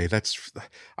 okay,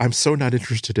 I'm so not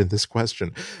interested in this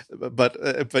question. But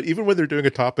even when they're doing a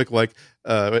topic like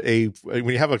when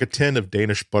you have like a tin of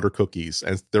Danish butter cookies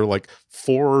and they're like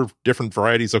 4 different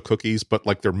varieties of cookies, but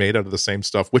like they're made out of the same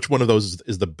stuff, which one of those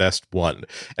is the best one?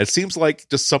 And it seems like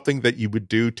just something that you would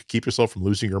do to keep yourself from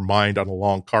losing your mind on a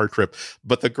long car trip.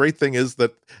 But the great thing is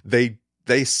that they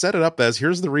set it up as,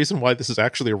 here's the reason why this is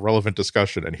actually a relevant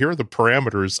discussion, and here are the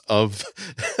parameters of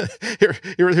here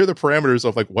are the parameters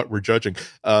of like what we're judging.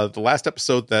 The last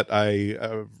episode that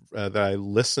I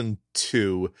listened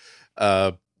to,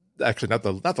 actually not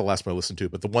the last one I listened to,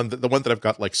 but the one that I've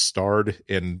got like starred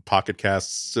in Pocket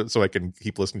Casts so I can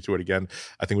keep listening to it again.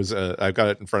 I think it was I've got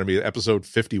it in front of me, episode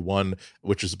 51,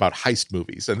 which is about heist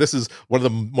movies, and this is one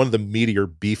of the meatier,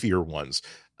 beefier ones.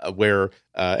 Where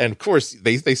and of course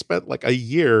they spent like a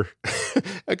year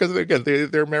because again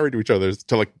they're married to each other,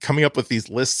 to like coming up with these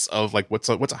lists of like what's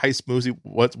a heist movie,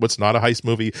 what's not a heist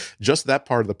movie. Just that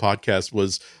part of the podcast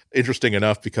was interesting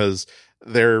enough because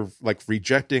they're like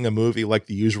rejecting a movie like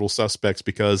The Usual Suspects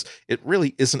because it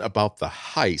really isn't about the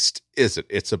heist. isn't.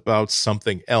 It's about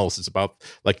something else. It's about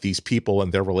like these people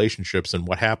and their relationships and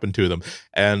what happened to them.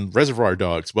 And Reservoir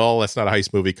Dogs, well, that's not a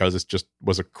heist movie because it just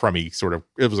was a crummy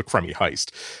it was a crummy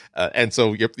heist. And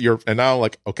so and now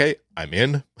like, okay, I'm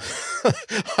in.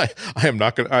 I am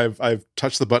not going to, I've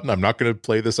touched the button. I'm not going to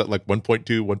play this at like 1.2,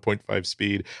 1.5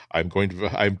 speed. I'm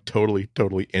totally,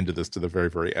 totally into this to the very,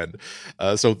 very end.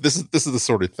 So this is the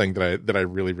sort of thing that I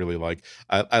really, really like.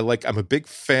 I'm a big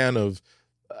fan of,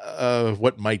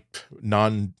 what might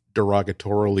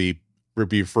non-derogatorily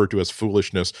be referred to as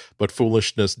foolishness, but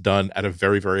foolishness done at a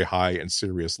very, very high and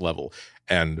serious level.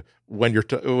 And when you're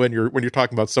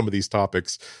talking about some of these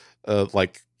topics,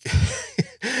 like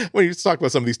when you talk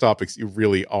about some of these topics, you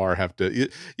really have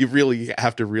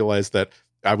to realize that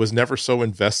I was never so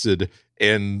invested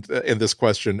in this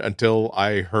question until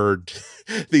I heard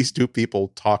these two people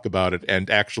talk about it and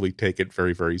actually take it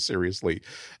very, very seriously.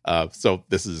 So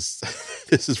this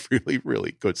is really,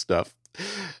 really good stuff.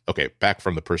 Okay, back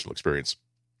from the personal experience.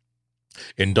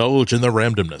 Indulge in the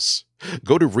randomness.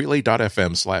 Go to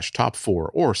relay.fm/top4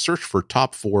 or search for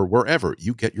Top 4 wherever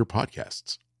you get your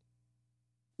podcasts.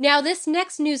 Now, this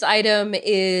next news item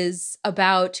is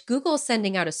about Google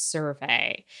sending out a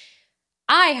survey.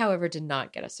 I, however, did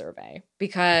not get a survey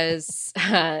because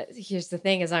here's the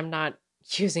thing is I'm not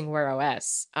using Wear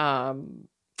OS.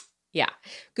 Yeah,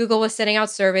 Google was sending out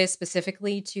surveys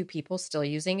specifically to people still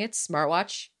using its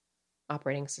smartwatch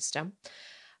operating system,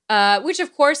 which,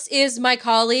 of course, is my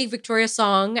colleague, Victoria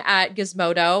Song at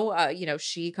Gizmodo.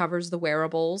 She covers the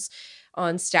wearables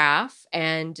on staff,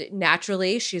 and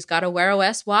naturally, she's got a Wear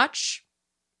OS watch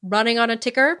running on a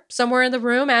ticker somewhere in the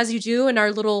room, as you do in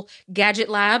our little gadget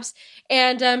labs.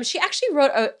 And she actually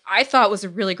wrote I thought was a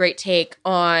really great take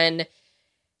on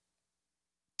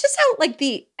just how like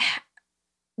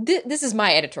this is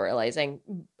my editorializing.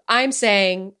 I'm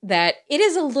saying that it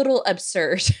is a little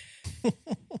absurd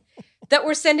that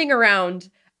we're sending around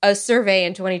a survey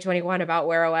in 2021 about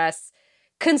Wear OS,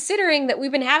 considering that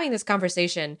we've been having this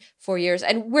conversation for years.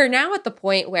 And we're now at the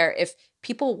point where if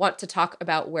people want to talk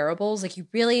about wearables, like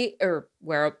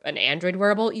wear an Android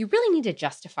wearable, you really need to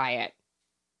justify it.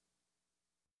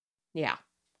 Yeah.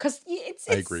 Because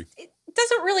I agree. It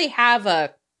doesn't really have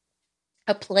a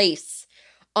place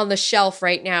on the shelf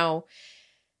right now.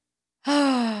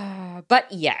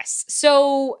 But yes.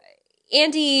 So,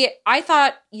 Andy, I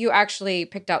thought you actually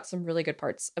picked out some really good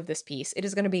parts of this piece. It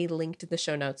is going to be linked to the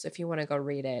show notes if you want to go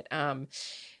read it.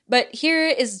 But here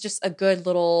is just a good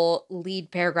little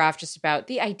lead paragraph just about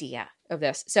the idea of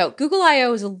this. So Google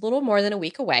I/O is a little more than a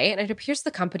week away, and it appears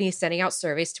the company is sending out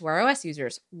surveys to Wear OS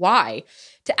users. Why?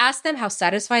 To ask them how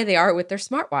satisfied they are with their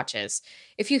smartwatches.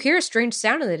 If you hear a strange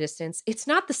sound in the distance, it's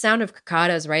not the sound of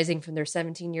cicadas rising from their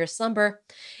 17-year slumber.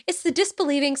 It's the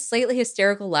disbelieving, slightly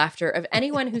hysterical laughter of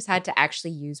anyone who's had to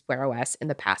actually use Wear OS in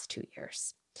the past 2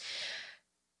 years.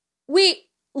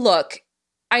 Look,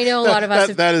 I know a lot of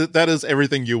us that is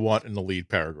everything you want in the lead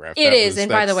paragraph. It is, and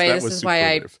by the way, this is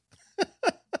why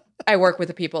I work with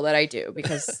the people that I do,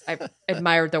 because I've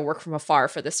admired their work from afar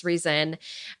for this reason.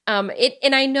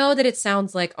 And I know that it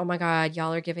sounds like, oh my God,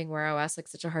 y'all are giving Wear OS like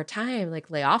such a hard time, like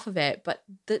lay off of it. But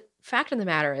the fact of the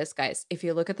matter is, guys, if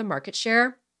you look at the market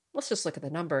share, let's just look at the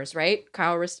numbers, right?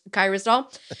 Kai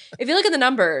Ryssdal. If you look at the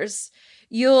numbers,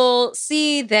 you'll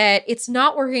see that it's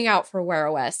not working out for Wear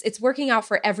OS. It's working out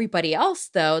for everybody else,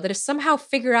 though, that has somehow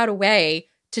figured out a way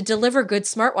to deliver good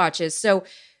smartwatches. So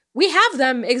we have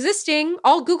them existing.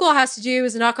 All Google has to do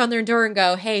is knock on their door and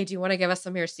go, hey, do you want to give us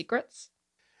some of your secrets?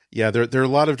 Yeah, there are a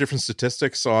lot of different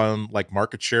statistics on like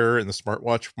market share in the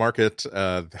smartwatch market.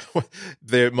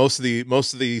 Most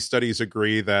of the studies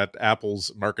agree that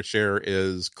Apple's market share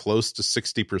is close to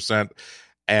 60%,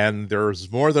 and there's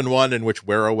more than one in which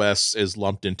Wear OS is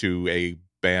lumped into a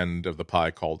band of the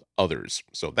pie called others.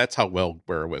 So that's how well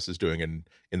Wear OS is doing in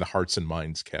the hearts and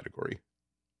minds category.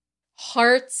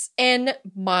 Hearts and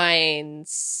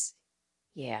minds.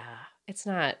 Yeah, it's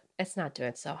not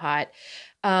doing so hot.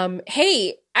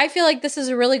 Hey, I feel like this is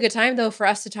a really good time, though, for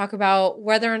us to talk about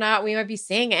whether or not we might be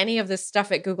seeing any of this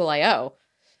stuff at Google I/O.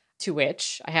 To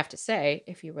which I have to say,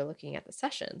 if you were looking at the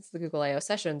sessions, the Google I/O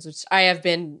sessions, which I have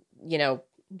been,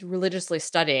 religiously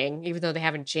studying, even though they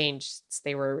haven't changed since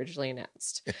they were originally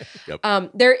announced.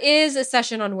 Yep. There is a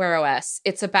session on Wear OS.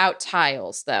 It's about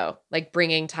tiles, though, like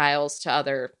bringing tiles to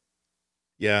other.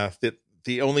 Yeah,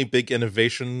 the only big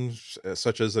innovation,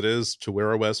 such as it is, to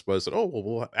Wear OS was that,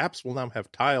 apps will now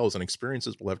have tiles and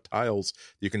experiences will have tiles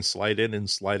you can slide in and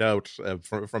slide out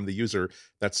from the user.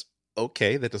 That's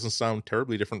okay. That doesn't sound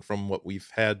terribly different from what we've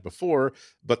had before.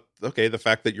 But okay, the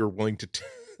fact that you're willing to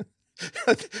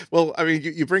Well, I mean,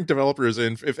 you bring developers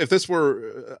in. If this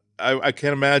were, I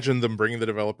can't imagine them bringing the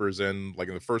developers in like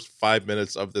in the first 5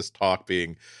 minutes of this talk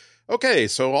being, okay,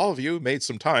 so all of you made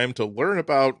some time to learn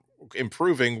about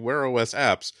improving Wear OS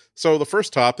apps. So the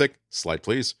first topic, slide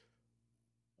please.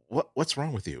 What's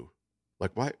wrong with you?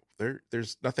 Like, why?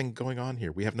 There's nothing going on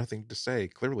here. We have nothing to say.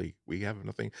 Clearly, we have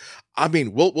nothing. I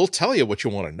mean, we'll tell you what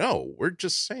you want to know. We're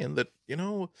just saying that,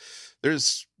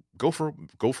 there's go for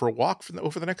a walk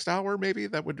over the next hour. Maybe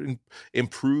that would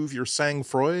improve your sang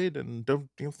Freud, and don't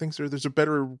think there's a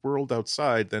better world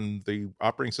outside than the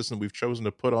operating system we've chosen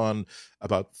to put on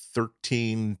about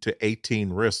 13 to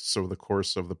 18 wrists over the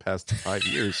course of the past 5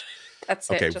 years. That's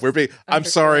okay. It. I'm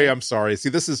sorry. See,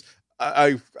 this is.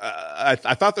 I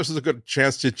thought this was a good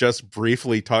chance to just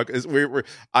briefly talk.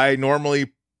 I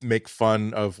normally make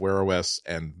fun of Wear OS,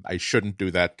 and I shouldn't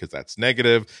do that because that's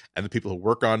negative. And the people who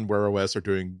work on Wear OS are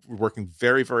working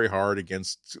very, very hard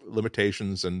against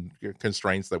limitations and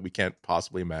constraints that we can't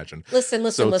possibly imagine.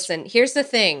 Listen. Here's the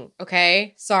thing,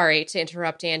 okay? Sorry to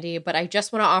interrupt, Andy, but I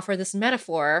just want to offer this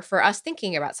metaphor for us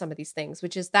thinking about some of these things,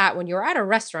 which is that when you're at a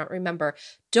restaurant, remember,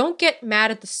 don't get mad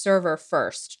at the server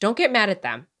first. Don't get mad at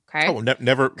them. Okay. Oh,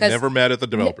 never mad at the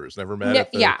developers. Never mad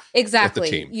at the exactly.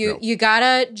 At the team. You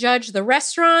gotta judge the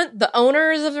restaurant, the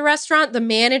owners of the restaurant, the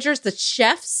managers, the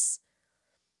chefs,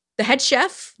 the head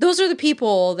chef. Those are the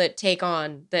people that take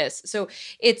on this. So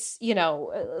it's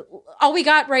all we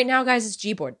got right now, guys, is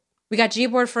Gboard. We got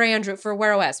Gboard for Android for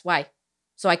Wear OS. Why?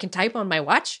 So I can type on my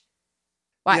watch.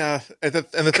 Why? Yeah, and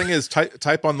the thing is,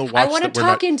 type on the watch. I want to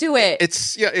talk into it.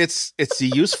 It's a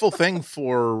useful thing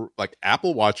for like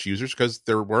Apple Watch users because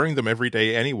they're wearing them every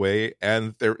day anyway,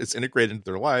 and it's integrated into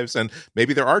their lives. And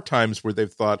maybe there are times where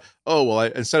they've thought, oh well,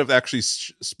 instead of actually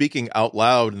speaking out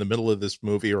loud in the middle of this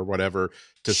movie or whatever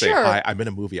to say, hi, I'm in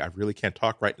a movie, I really can't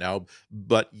talk right now.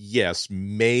 But yes,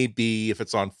 maybe if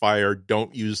it's on fire,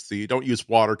 don't use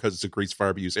water because it's a grease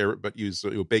fire, but use air, but use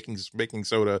baking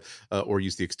soda or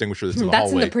use the extinguisher that's in the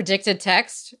hallway. In the predicted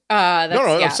text. I'm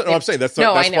saying that's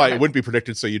why it wouldn't be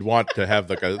predicted. So you'd want to have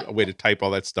like a way to type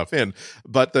all that stuff in.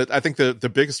 But I think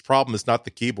the biggest problem is not the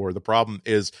keyboard. The problem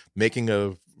is making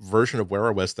a version of Wear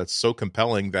OS that's so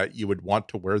compelling that you would want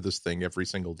to wear this thing every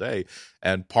single day.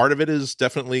 And part of it is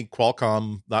definitely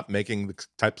Qualcomm not making the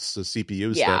types of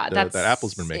CPUs that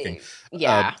Apple's been making.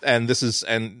 And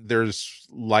there's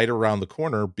light around the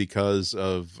corner because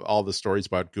of all the stories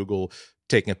about Google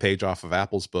taking a page off of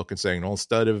Apple's book and saying, well,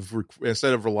 instead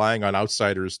of relying on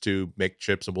outsiders to make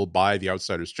chips and we'll buy the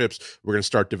outsiders' chips, we're going to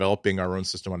start developing our own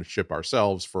system on a chip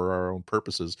ourselves for our own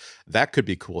purposes. That could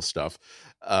be cool stuff.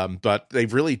 But they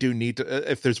really do need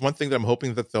to, if there's one thing that I'm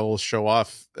hoping that they'll show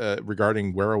off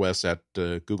regarding Wear OS at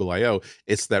Google I/O,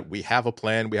 it's that we have a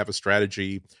plan, we have a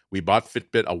strategy. We bought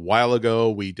Fitbit a while ago.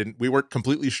 We weren't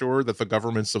completely sure that the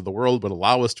governments of the world would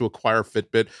allow us to acquire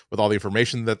Fitbit with all the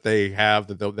information that they have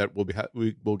that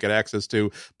we will get access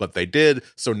to, but they did.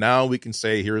 So now we can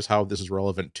say, here's how this is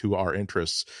relevant to our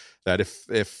interests. That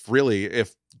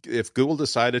if Google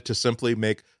decided to simply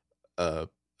make a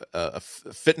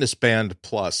fitness band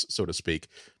plus, so to speak,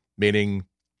 meaning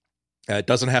it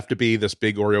doesn't have to be this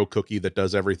big Oreo cookie that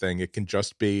does everything. It can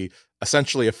just be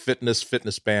essentially a fitness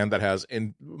band that has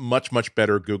much, much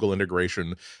better Google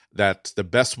integration. That the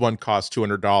best one costs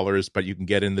 $200, but you can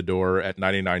get in the door at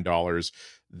 $99.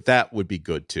 That would be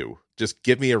good too. Just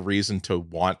give me a reason to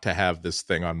want to have this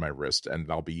thing on my wrist,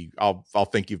 and I'll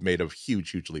think you've made a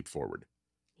huge, huge leap forward.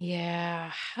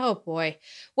 Yeah. Oh boy.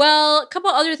 Well, a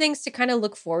couple other things to kind of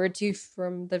look forward to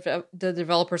from the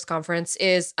developers conference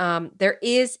is there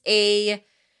is a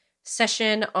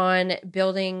session on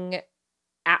building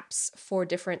apps for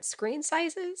different screen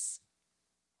sizes.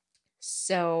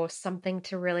 So something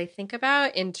to really think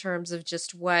about in terms of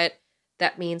just what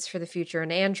that means for the future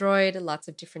in Android. Lots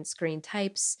of different screen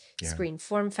types, screen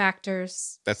form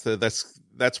factors. That's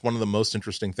one of the most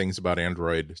interesting things about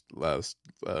Android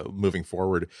moving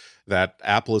forward. That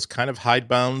Apple is kind of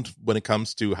hidebound when it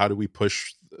comes to how do we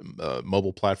push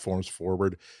mobile platforms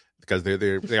forward, because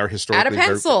they are historically add a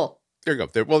pencil. There you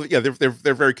go.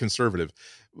 They're very conservative.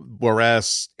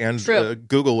 Whereas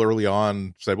Google early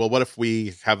on said, well, what if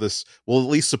we have this? We'll at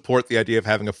least support the idea of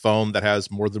having a phone that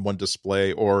has more than one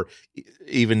display, or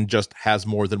even just has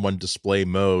more than one display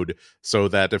mode, so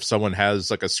that if someone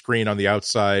has like a screen on the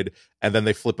outside and then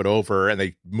they flip it over and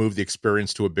they move the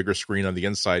experience to a bigger screen on the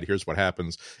inside, here's what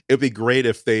happens. It'd be great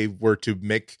if they were to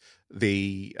make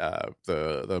the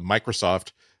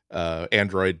Microsoft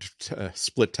Android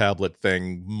split tablet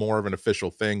thing more of an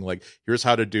official thing. Like, here's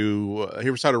how to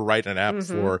write an app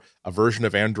for a version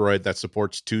of Android that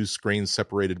supports two screens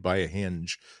separated by a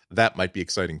hinge. That might be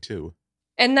exciting too.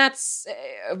 And that's,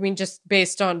 I mean, just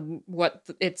based on what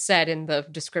it said in the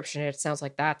description, it sounds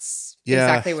like that's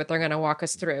exactly what they're going to walk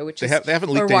us through, which they haven't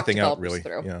leaked anything out really.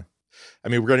 Through. Yeah. I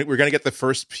mean, we're gonna get the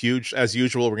first huge, as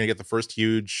usual. We're gonna get the first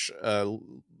huge,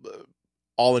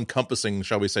 all-encompassing,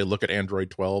 shall we say, look at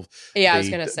Android 12. Yeah, I was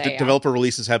gonna say developer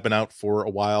releases have been out for a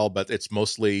while, but it's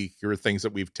mostly here are things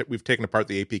that we've taken apart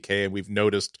the APK and we've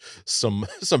noticed some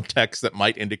text that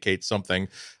might indicate something.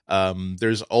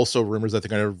 There's also rumors that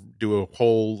they're going to do a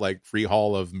whole like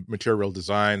rehaul of Material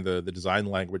Design, the design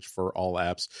language for all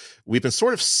apps. We've been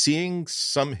sort of seeing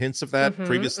some hints of that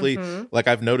previously. Like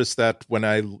I've noticed that when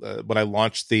I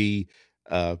launched the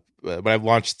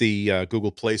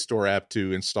Google Play Store app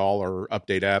to install or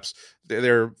update apps,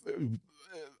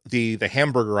 the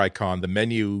hamburger icon, the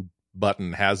menu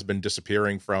button, has been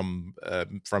disappearing from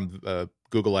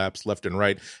Google Apps left and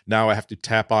right. Now I have to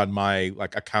tap on my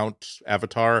like account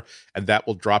avatar, and that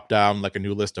will drop down like a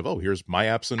new list of here's my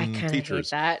apps and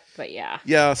features. I hate that, but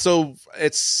yeah. So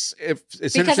it's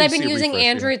because I've been using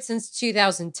Android since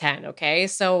 2010. Okay,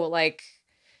 so like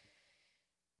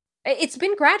it's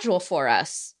been gradual for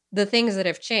us. The things that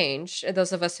have changed,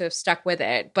 those of us who have stuck with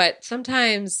it, but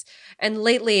sometimes, and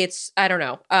lately, it's I don't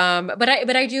know. But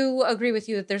I do agree with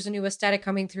you that there's a new aesthetic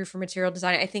coming through for Material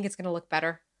Design. I think it's going to look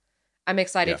better. I'm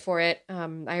excited for it.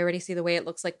 I already see the way it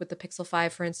looks like with the Pixel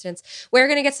 5, for instance. We're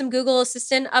going to get some Google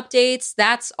Assistant updates.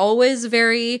 That's always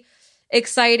very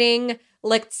exciting.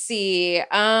 Let's see.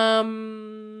 Like.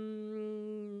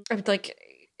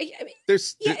 I mean,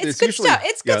 it's good usually, stuff.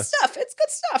 It's good stuff. It's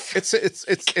good stuff.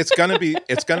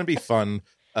 It's gonna be fun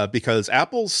because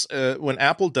when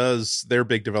Apple does their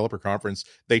big developer conference,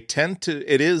 they tend to.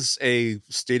 It is a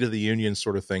State of the Union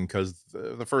sort of thing because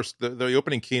the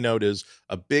opening keynote is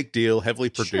a big deal,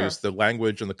 heavily produced. Sure. The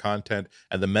language and the content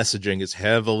and the messaging is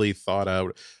heavily thought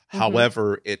out.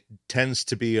 However, it tends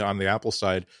to be on the Apple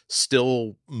side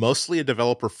still mostly a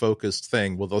developer-focused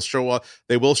thing. Well,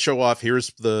 they will show off.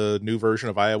 Here's the new version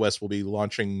of iOS we'll be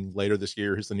launching later this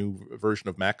year. Here's the new version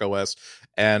of macOS,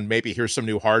 and maybe here's some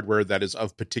new hardware that is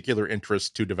of particular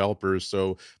interest to developers.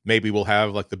 So maybe we'll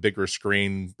have like the bigger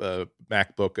screen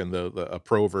MacBook and a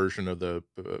Pro version of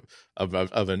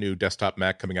of a new desktop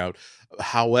Mac coming out.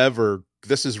 However,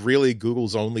 this is really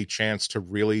Google's only chance to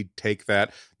really take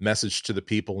that message to the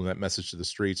people and that message to the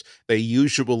streets. They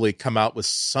usually come out with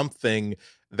something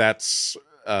that's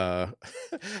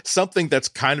something that's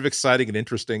kind of exciting and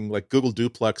interesting. Like Google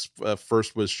Duplex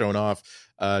first was shown off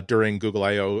during Google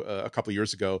I/O a couple of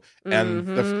years ago,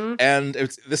 and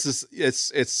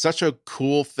it's such a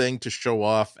cool thing to show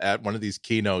off at one of these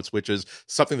keynotes, which is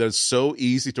something that is so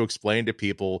easy to explain to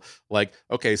people. Like,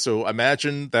 okay, so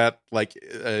imagine that like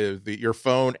your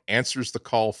phone answers the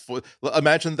call.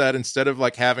 Imagine that instead of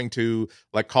like having to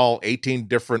like call 18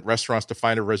 different restaurants to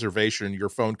find a reservation, your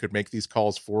phone could make these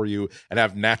calls for you and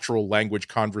have natural language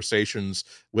conversations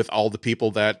with all the people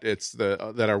that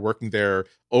that are working there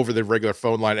over the regular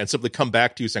phone line, and simply come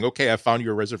back to you saying, okay, I found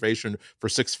you a reservation for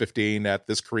 6:15 at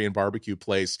this Korean barbecue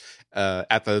place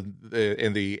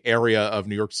in the area of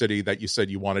New York City that you said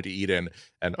you wanted to eat in.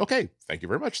 And okay, thank you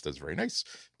very much. That's very nice.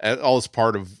 All as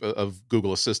part of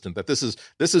Google Assistant. That this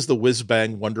is the whiz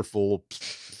bang wonderful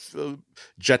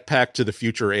jetpack to the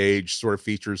future age sort of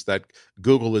features that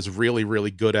Google is really,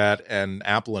 really good at, and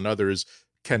Apple and others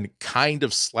can kind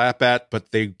of slap at,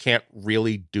 but they can't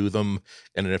really do them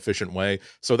in an efficient way.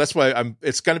 So that's why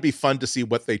it's going to be fun to see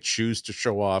what they choose to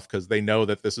show off, because they know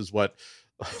that this is what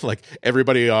like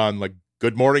everybody on like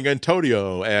Good Morning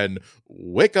Antonio and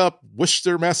Wake Up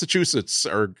Worcester, Massachusetts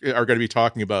are going to be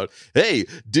talking about. Hey,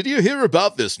 did you hear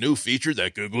about this new feature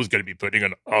that Google's going to be putting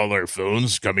on all our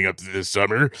phones coming up this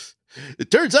summer?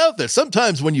 It turns out that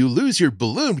sometimes when you lose your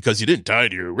balloon because you didn't tie it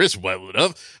to your wrist well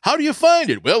enough, how do you find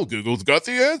it? Well, Google's got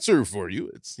the answer for you.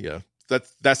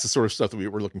 That's the sort of stuff that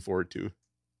we're looking forward to.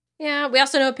 Yeah, we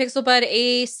also know Pixel Bud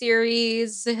A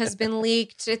series has been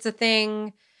leaked. It's a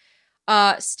thing.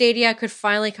 Stadia could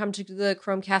finally come to the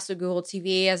Chromecast of Google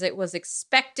TV as it was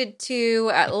expected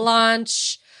to at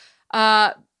launch.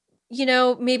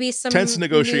 Maybe some tense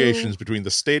negotiations between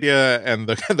the Stadia and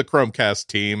the Chromecast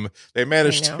team. They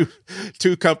managed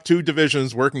two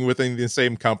divisions working within the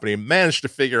same company, managed to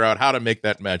figure out how to make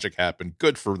that magic happen.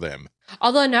 Good for them.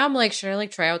 Although now I'm like, should I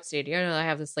like try out Stadia? I know I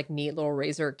have this like neat little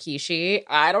Razer Kishi.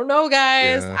 I don't know,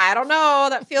 guys. Yeah. I don't know.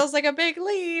 That feels like a big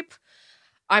leap.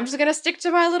 I'm just gonna stick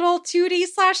to my little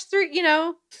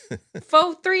 2D/3,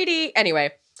 faux 3D.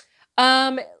 Anyway,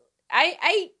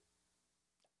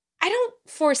 I don't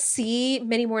foresee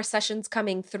many more sessions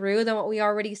coming through than what we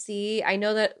already see. I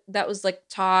know that was like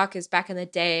talk is back in the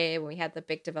day when we had the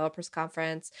big developers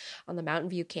conference on the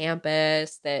Mountain View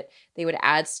campus that they would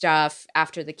add stuff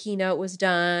after the keynote was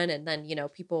done. And then,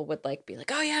 people would like be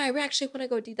like, oh yeah, I actually want to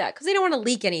go do that because they don't want to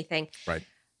leak anything. Right.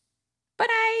 But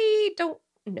I don't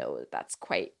know if that's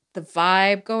quite the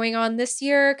vibe going on this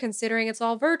year, considering it's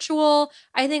all virtual.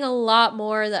 I think a lot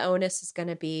more the onus is going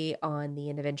to be on the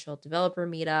individual developer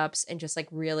meetups and just like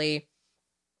really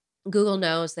Google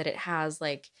knows that it has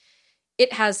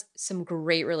some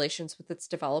great relations with its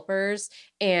developers.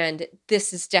 And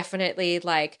this is definitely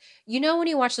like, when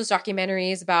you watch those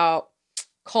documentaries about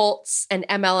cults and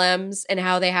MLMs and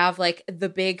how they have like the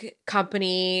big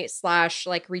company /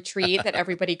 like retreat that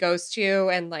everybody goes to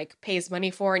and like pays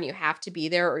money for, and you have to be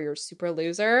there or you're a super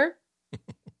loser.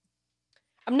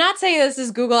 I'm not saying this is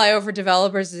Google I/O for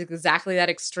developers is exactly that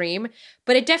extreme,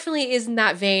 but it definitely is in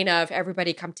that vein of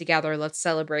everybody come together, let's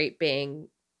celebrate being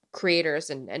creators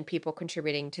and people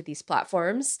contributing to these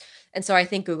platforms. And so I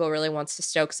think Google really wants to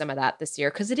stoke some of that this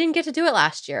year because it didn't get to do it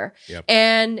last year. Yep.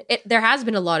 And there has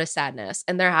been a lot of sadness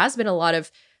and there has been a lot of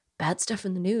bad stuff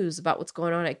in the news about what's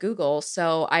going on at Google.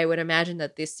 So I would imagine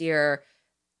that this year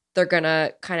they're going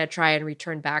to kind of try and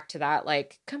return back to that,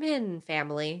 like, come in,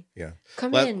 family. Yeah.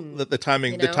 Come in. The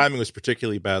timing was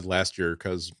particularly bad last year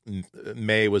because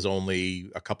May was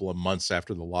only a couple of months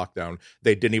after the lockdown.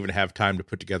 They didn't even have time to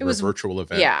put together a virtual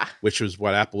event, which was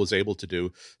what Apple was able to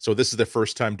do. So this is the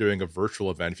first time doing a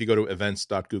virtual event. If you go to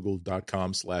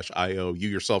events.google.com/IO, you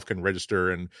yourself can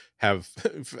register and have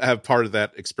part of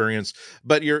that experience.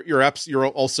 But you're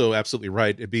also absolutely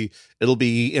right. It'll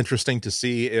be interesting to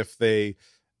see if they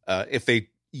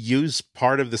use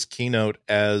part of this keynote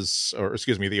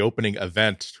the opening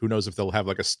event. Who knows if they'll have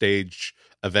like a stage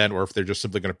event or if they're just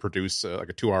simply going to produce like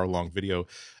a 2-hour long video.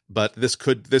 But this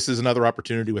is another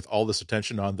opportunity with all this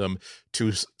attention on them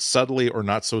to subtly or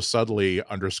not so subtly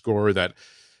underscore that,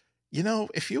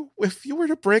 if you were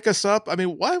to break us up, I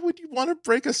mean, why would you want to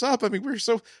break us up? I mean, we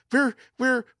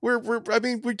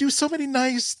do so many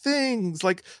nice things,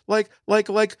 like when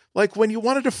you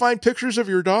wanted to find pictures of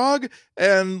your dog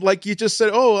and like you just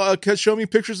said, show me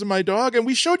pictures of my dog. And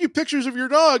we showed you pictures of your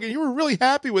dog and you were really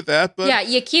happy with that. But yeah,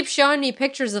 you keep showing me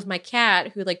pictures of my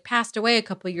cat who like passed away a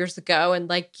couple of years ago and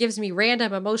like gives me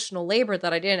random emotional labor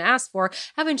that I didn't ask for.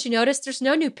 Haven't you noticed there's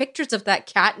no new pictures of that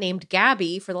cat named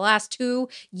Gabby for the last 2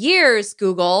 years,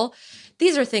 Google?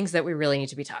 These are things that we really need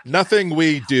to be talking Nothing about.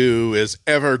 we do is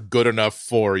ever good enough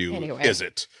for you, is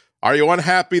it? Are you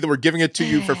unhappy that we're giving it to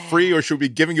you for free, or should we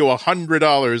be giving you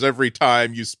 $100 every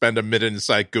time you spend a minute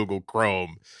inside Google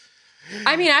Chrome?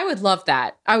 I mean, I would love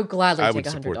that. I would gladly take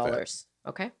 $100.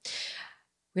 Okay.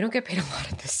 We don't get paid a lot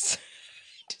in this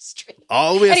industry.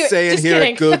 All we're saying here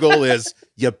at Google is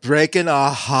you're breaking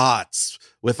our hearts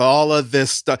with all of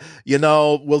this stuff.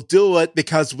 We'll do it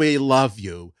because we love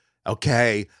you,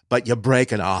 okay? But you're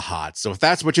breaking our hearts. So if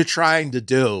that's what you're trying to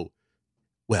do,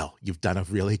 well, you've done a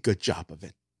really good job of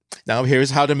it. Now here's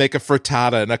how to make a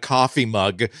frittata in a coffee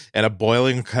mug and a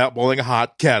boiling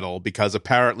hot kettle, because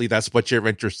apparently that's what you're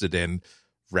interested in,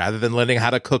 rather than learning how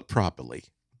to cook properly.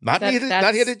 Not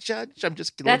here to judge. I'm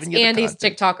just giving you the Andy's content.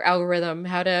 TikTok algorithm,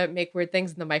 how to make weird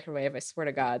things in the microwave. I swear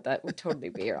to God, that would totally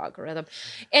be your algorithm.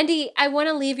 Andy, I want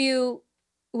to leave you.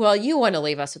 Well, you want to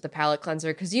leave us with the palate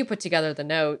cleanser because you put together the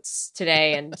notes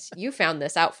today and you found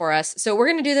this out for us. So we're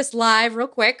going to do this live real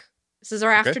quick. This is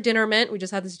our after dinner mint. We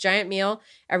just had this giant meal.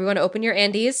 Everyone open your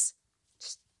Andes.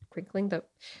 Just crinkling the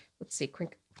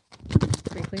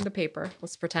paper.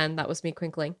 Let's pretend that was me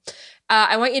crinkling.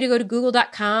 I want you to go to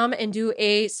google.com and do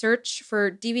a search for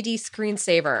DVD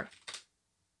screensaver.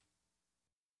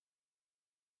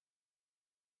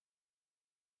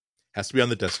 Has to be on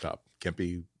the desktop. Can't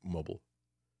be mobile.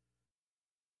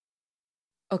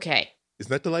 Okay. Isn't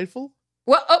that delightful?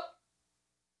 What?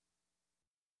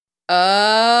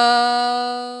 Oh.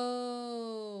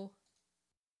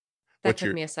 That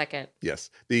took me a second. Yes.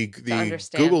 The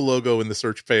Google logo in the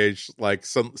search page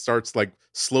starts like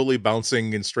slowly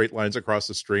bouncing in straight lines across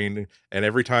the screen, and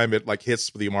every time it like hits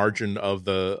the margin of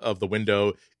the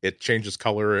window, it changes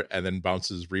color and then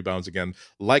rebounds again.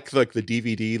 Like the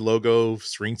DVD logo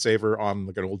screensaver on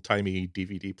like an old-timey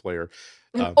DVD player.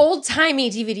 An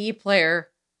old-timey DVD player,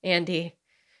 Andy.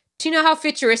 Do you know how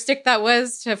futuristic that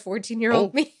was to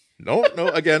 14-year-old me? No,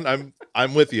 again,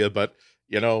 I'm with you, but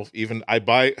even I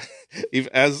buy,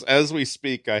 even as we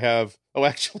speak, I have. Oh,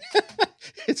 actually,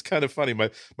 it's kind of funny.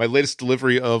 My latest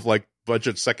delivery of like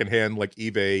budget secondhand like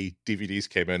eBay DVDs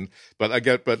came in, but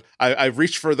I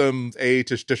reached for them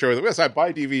to show them. Yes, I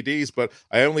buy DVDs, but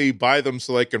I only buy them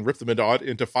so I can rip them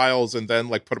into files and then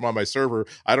like put them on my server.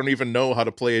 I don't even know how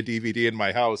to play a DVD in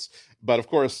my house. But of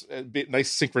course,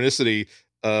 nice synchronicity.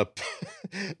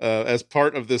 As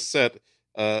part of this set.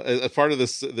 As part of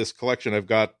this collection, I've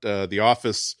got The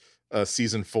Office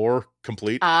season 4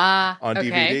 complete on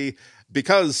DVD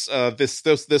because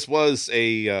this was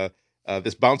a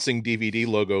this bouncing DVD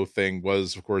logo thing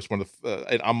was, of course, one of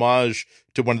an homage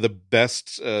to one of the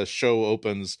best show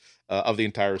opens of the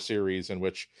entire series, in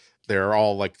which they're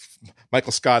all like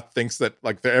Michael Scott thinks that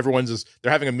like they're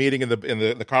having a meeting in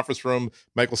the conference room.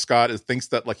 Michael Scott thinks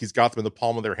that like he's got them in the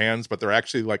palm of their hands, but they're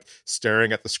actually like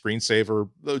staring at the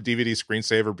DVD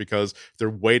screensaver, because they're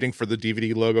waiting for the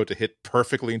DVD logo to hit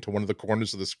perfectly into one of the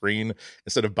corners of the screen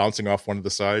instead of bouncing off one of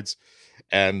the sides.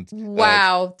 And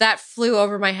wow, that flew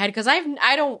over my head because I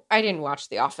didn't watch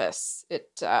The Office.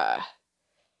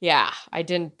 Yeah, I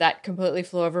didn't. That completely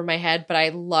flew over my head, but I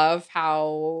love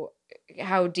how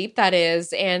deep that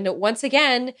is. And once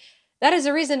again, that is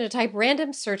a reason to type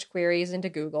random search queries into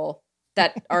Google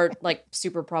that are like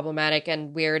super problematic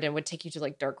and weird and would take you to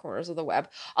like dark corners of the web.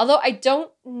 Although I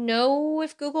don't know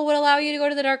if Google would allow you to go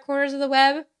to the dark corners of the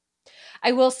web.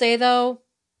 I will say though,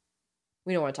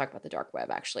 we don't want to talk about the dark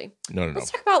web, actually. No. Let's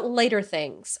talk about lighter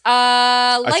things.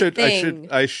 I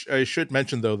should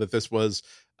mention though that this was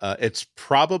it's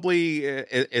probably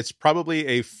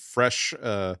a fresh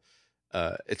a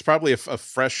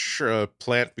fresh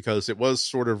plant, because it was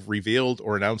sort of revealed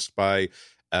or announced by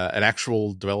an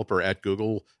actual developer at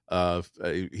Google.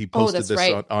 He posted this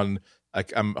right. on I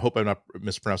hope I'm not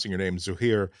mispronouncing your name,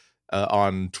 Zuhair,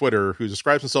 on Twitter, who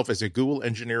describes himself as a Google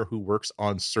engineer who works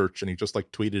on search, and he just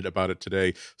like tweeted about it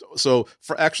today. So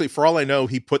for all I know,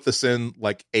 he put this in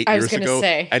like 8 years ago,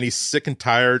 and he's sick and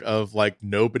tired of like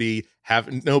nobody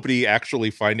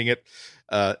actually finding it.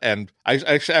 And I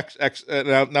actually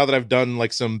now that I've done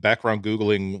like some background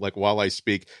Googling, like while I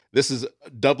speak, this is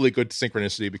doubly good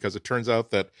synchronicity, because it turns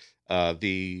out that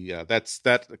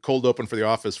that cold open for The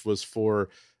Office was for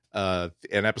an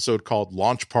episode called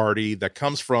Launch Party that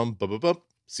comes from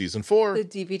season 4, the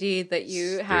DVD that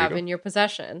you have in your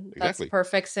possession. Exactly. That's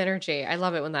perfect synergy. I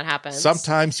love it when that happens.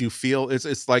 Sometimes you feel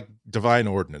it's like divine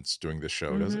ordinance doing this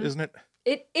show, isn't it?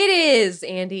 It is,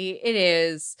 Andy. It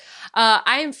is.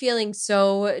 I am feeling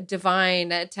so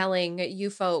divine telling you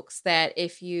folks that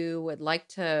if you would like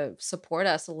to support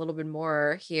us a little bit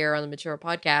more here on the Material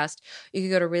Podcast, you can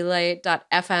go to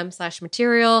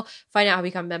relay.fm/material, find out how to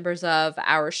become members of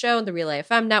our show and the Relay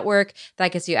FM network.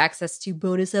 That gets you access to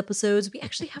bonus episodes. We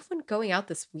actually have one going out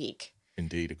this week.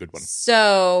 Indeed, a good one.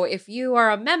 So if you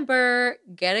are a member,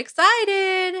 get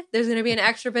excited. There's going to be an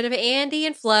extra bit of Andy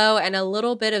and Flo and a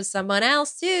little bit of someone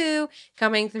else too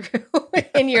coming through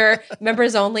in your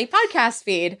members only podcast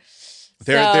feed.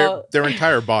 Their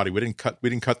entire body. We didn't cut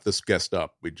this guest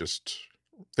up. We just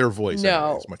their voice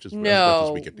as much as we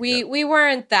get. We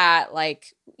weren't that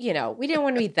like, we didn't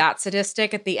want to be that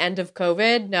sadistic at the end of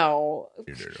COVID. No.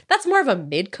 That's more of a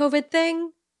mid-COVID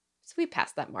thing. So we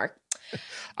passed that mark.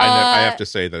 I have to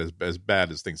say that as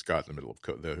bad as things got in the middle of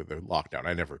the lockdown,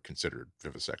 I never considered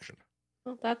vivisection.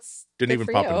 Well, that's didn't even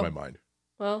pop into my mind.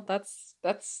 Well, that's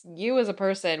you as a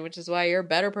person, which is why you're a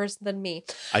better person than me.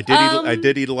 I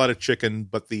did eat a lot of chicken,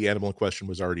 but the animal in question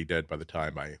was already dead by the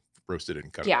time I roasted it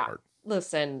and cut it apart.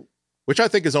 Listen, which I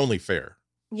think is only fair.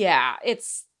 Yeah, it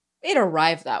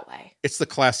arrived that way. It's the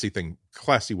classy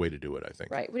way to do it, I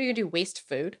think. Right. What are you gonna do? Waste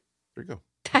food? There you go.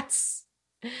 That's.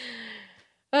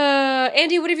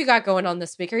 Andy, what have you got going on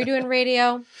this week? Are you doing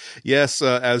radio? Yes,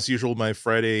 as usual, my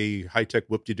Friday high-tech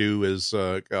whoop-de-doo is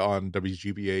on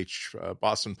WGBH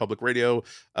Boston Public Radio.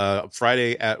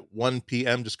 Friday at 1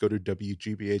 p.m. Just go to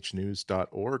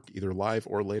WGBHnews.org, either live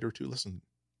or later to listen.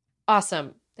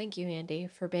 Awesome. Thank you, Andy,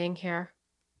 for being here,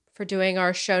 for doing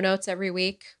our show notes every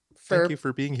week. Thank you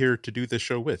for being here to do this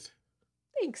show with.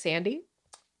 Thanks, Andy.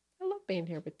 I love being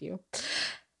here with you.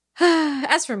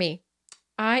 As for me,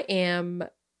 I am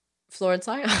Florence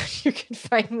Ion. You can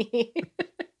find me.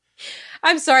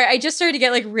 I'm sorry. I just started to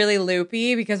get like really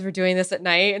loopy because we're doing this at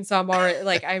night. And so I'm already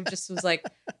like, I just was like,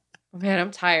 oh man,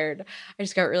 I'm tired. I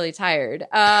just got really tired.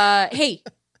 Hey,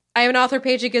 I have an author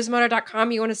page at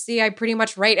gizmodo.com. You want to see, I pretty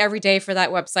much write every day for that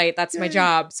website. That's my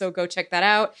job. So go check that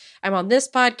out. I'm on this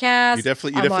podcast. You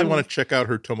definitely want to check out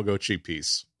her Tamagotchi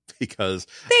piece, because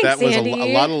Thanks, that was Andy.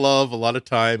 a lot of love, a lot of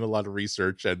time, a lot of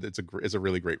research, and it's a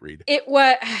really great read. It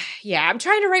was, yeah. I'm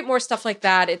trying to write more stuff like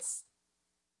that.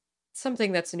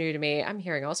 something that's new to me. I'm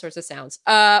hearing all sorts of sounds.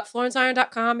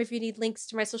 FlorenceIron.com if you need links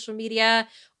to my social media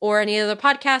or any of the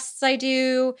podcasts I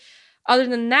do. Other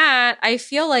than that, I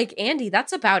feel like, Andy,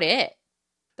 that's about it.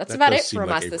 That's about it from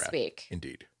us this week.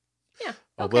 Indeed. Yeah.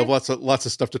 Okay. We'll have lots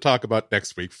of stuff to talk about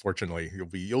next week. Fortunately,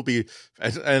 you'll be,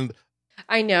 and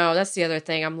I know that's the other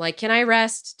thing. I'm like, can I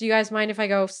rest? Do you guys mind if I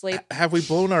go sleep? Have we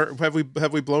blown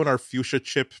our fuchsia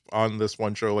chip on this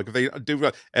one show? Like, if they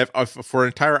do if for an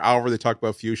entire hour they talk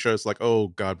about fuchsia, it's like, oh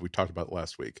god, we talked about it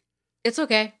last week. It's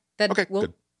okay. Okay,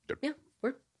 good. Yeah,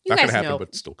 you not guys gonna happen, know,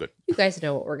 but still good. You guys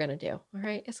know what we're gonna do. All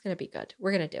right, it's gonna be good.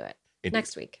 We're gonna do it. Indeed.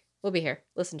 Next week. We'll be here.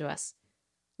 Listen to us.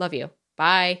 Love you.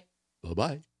 Bye.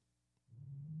 Bye-bye.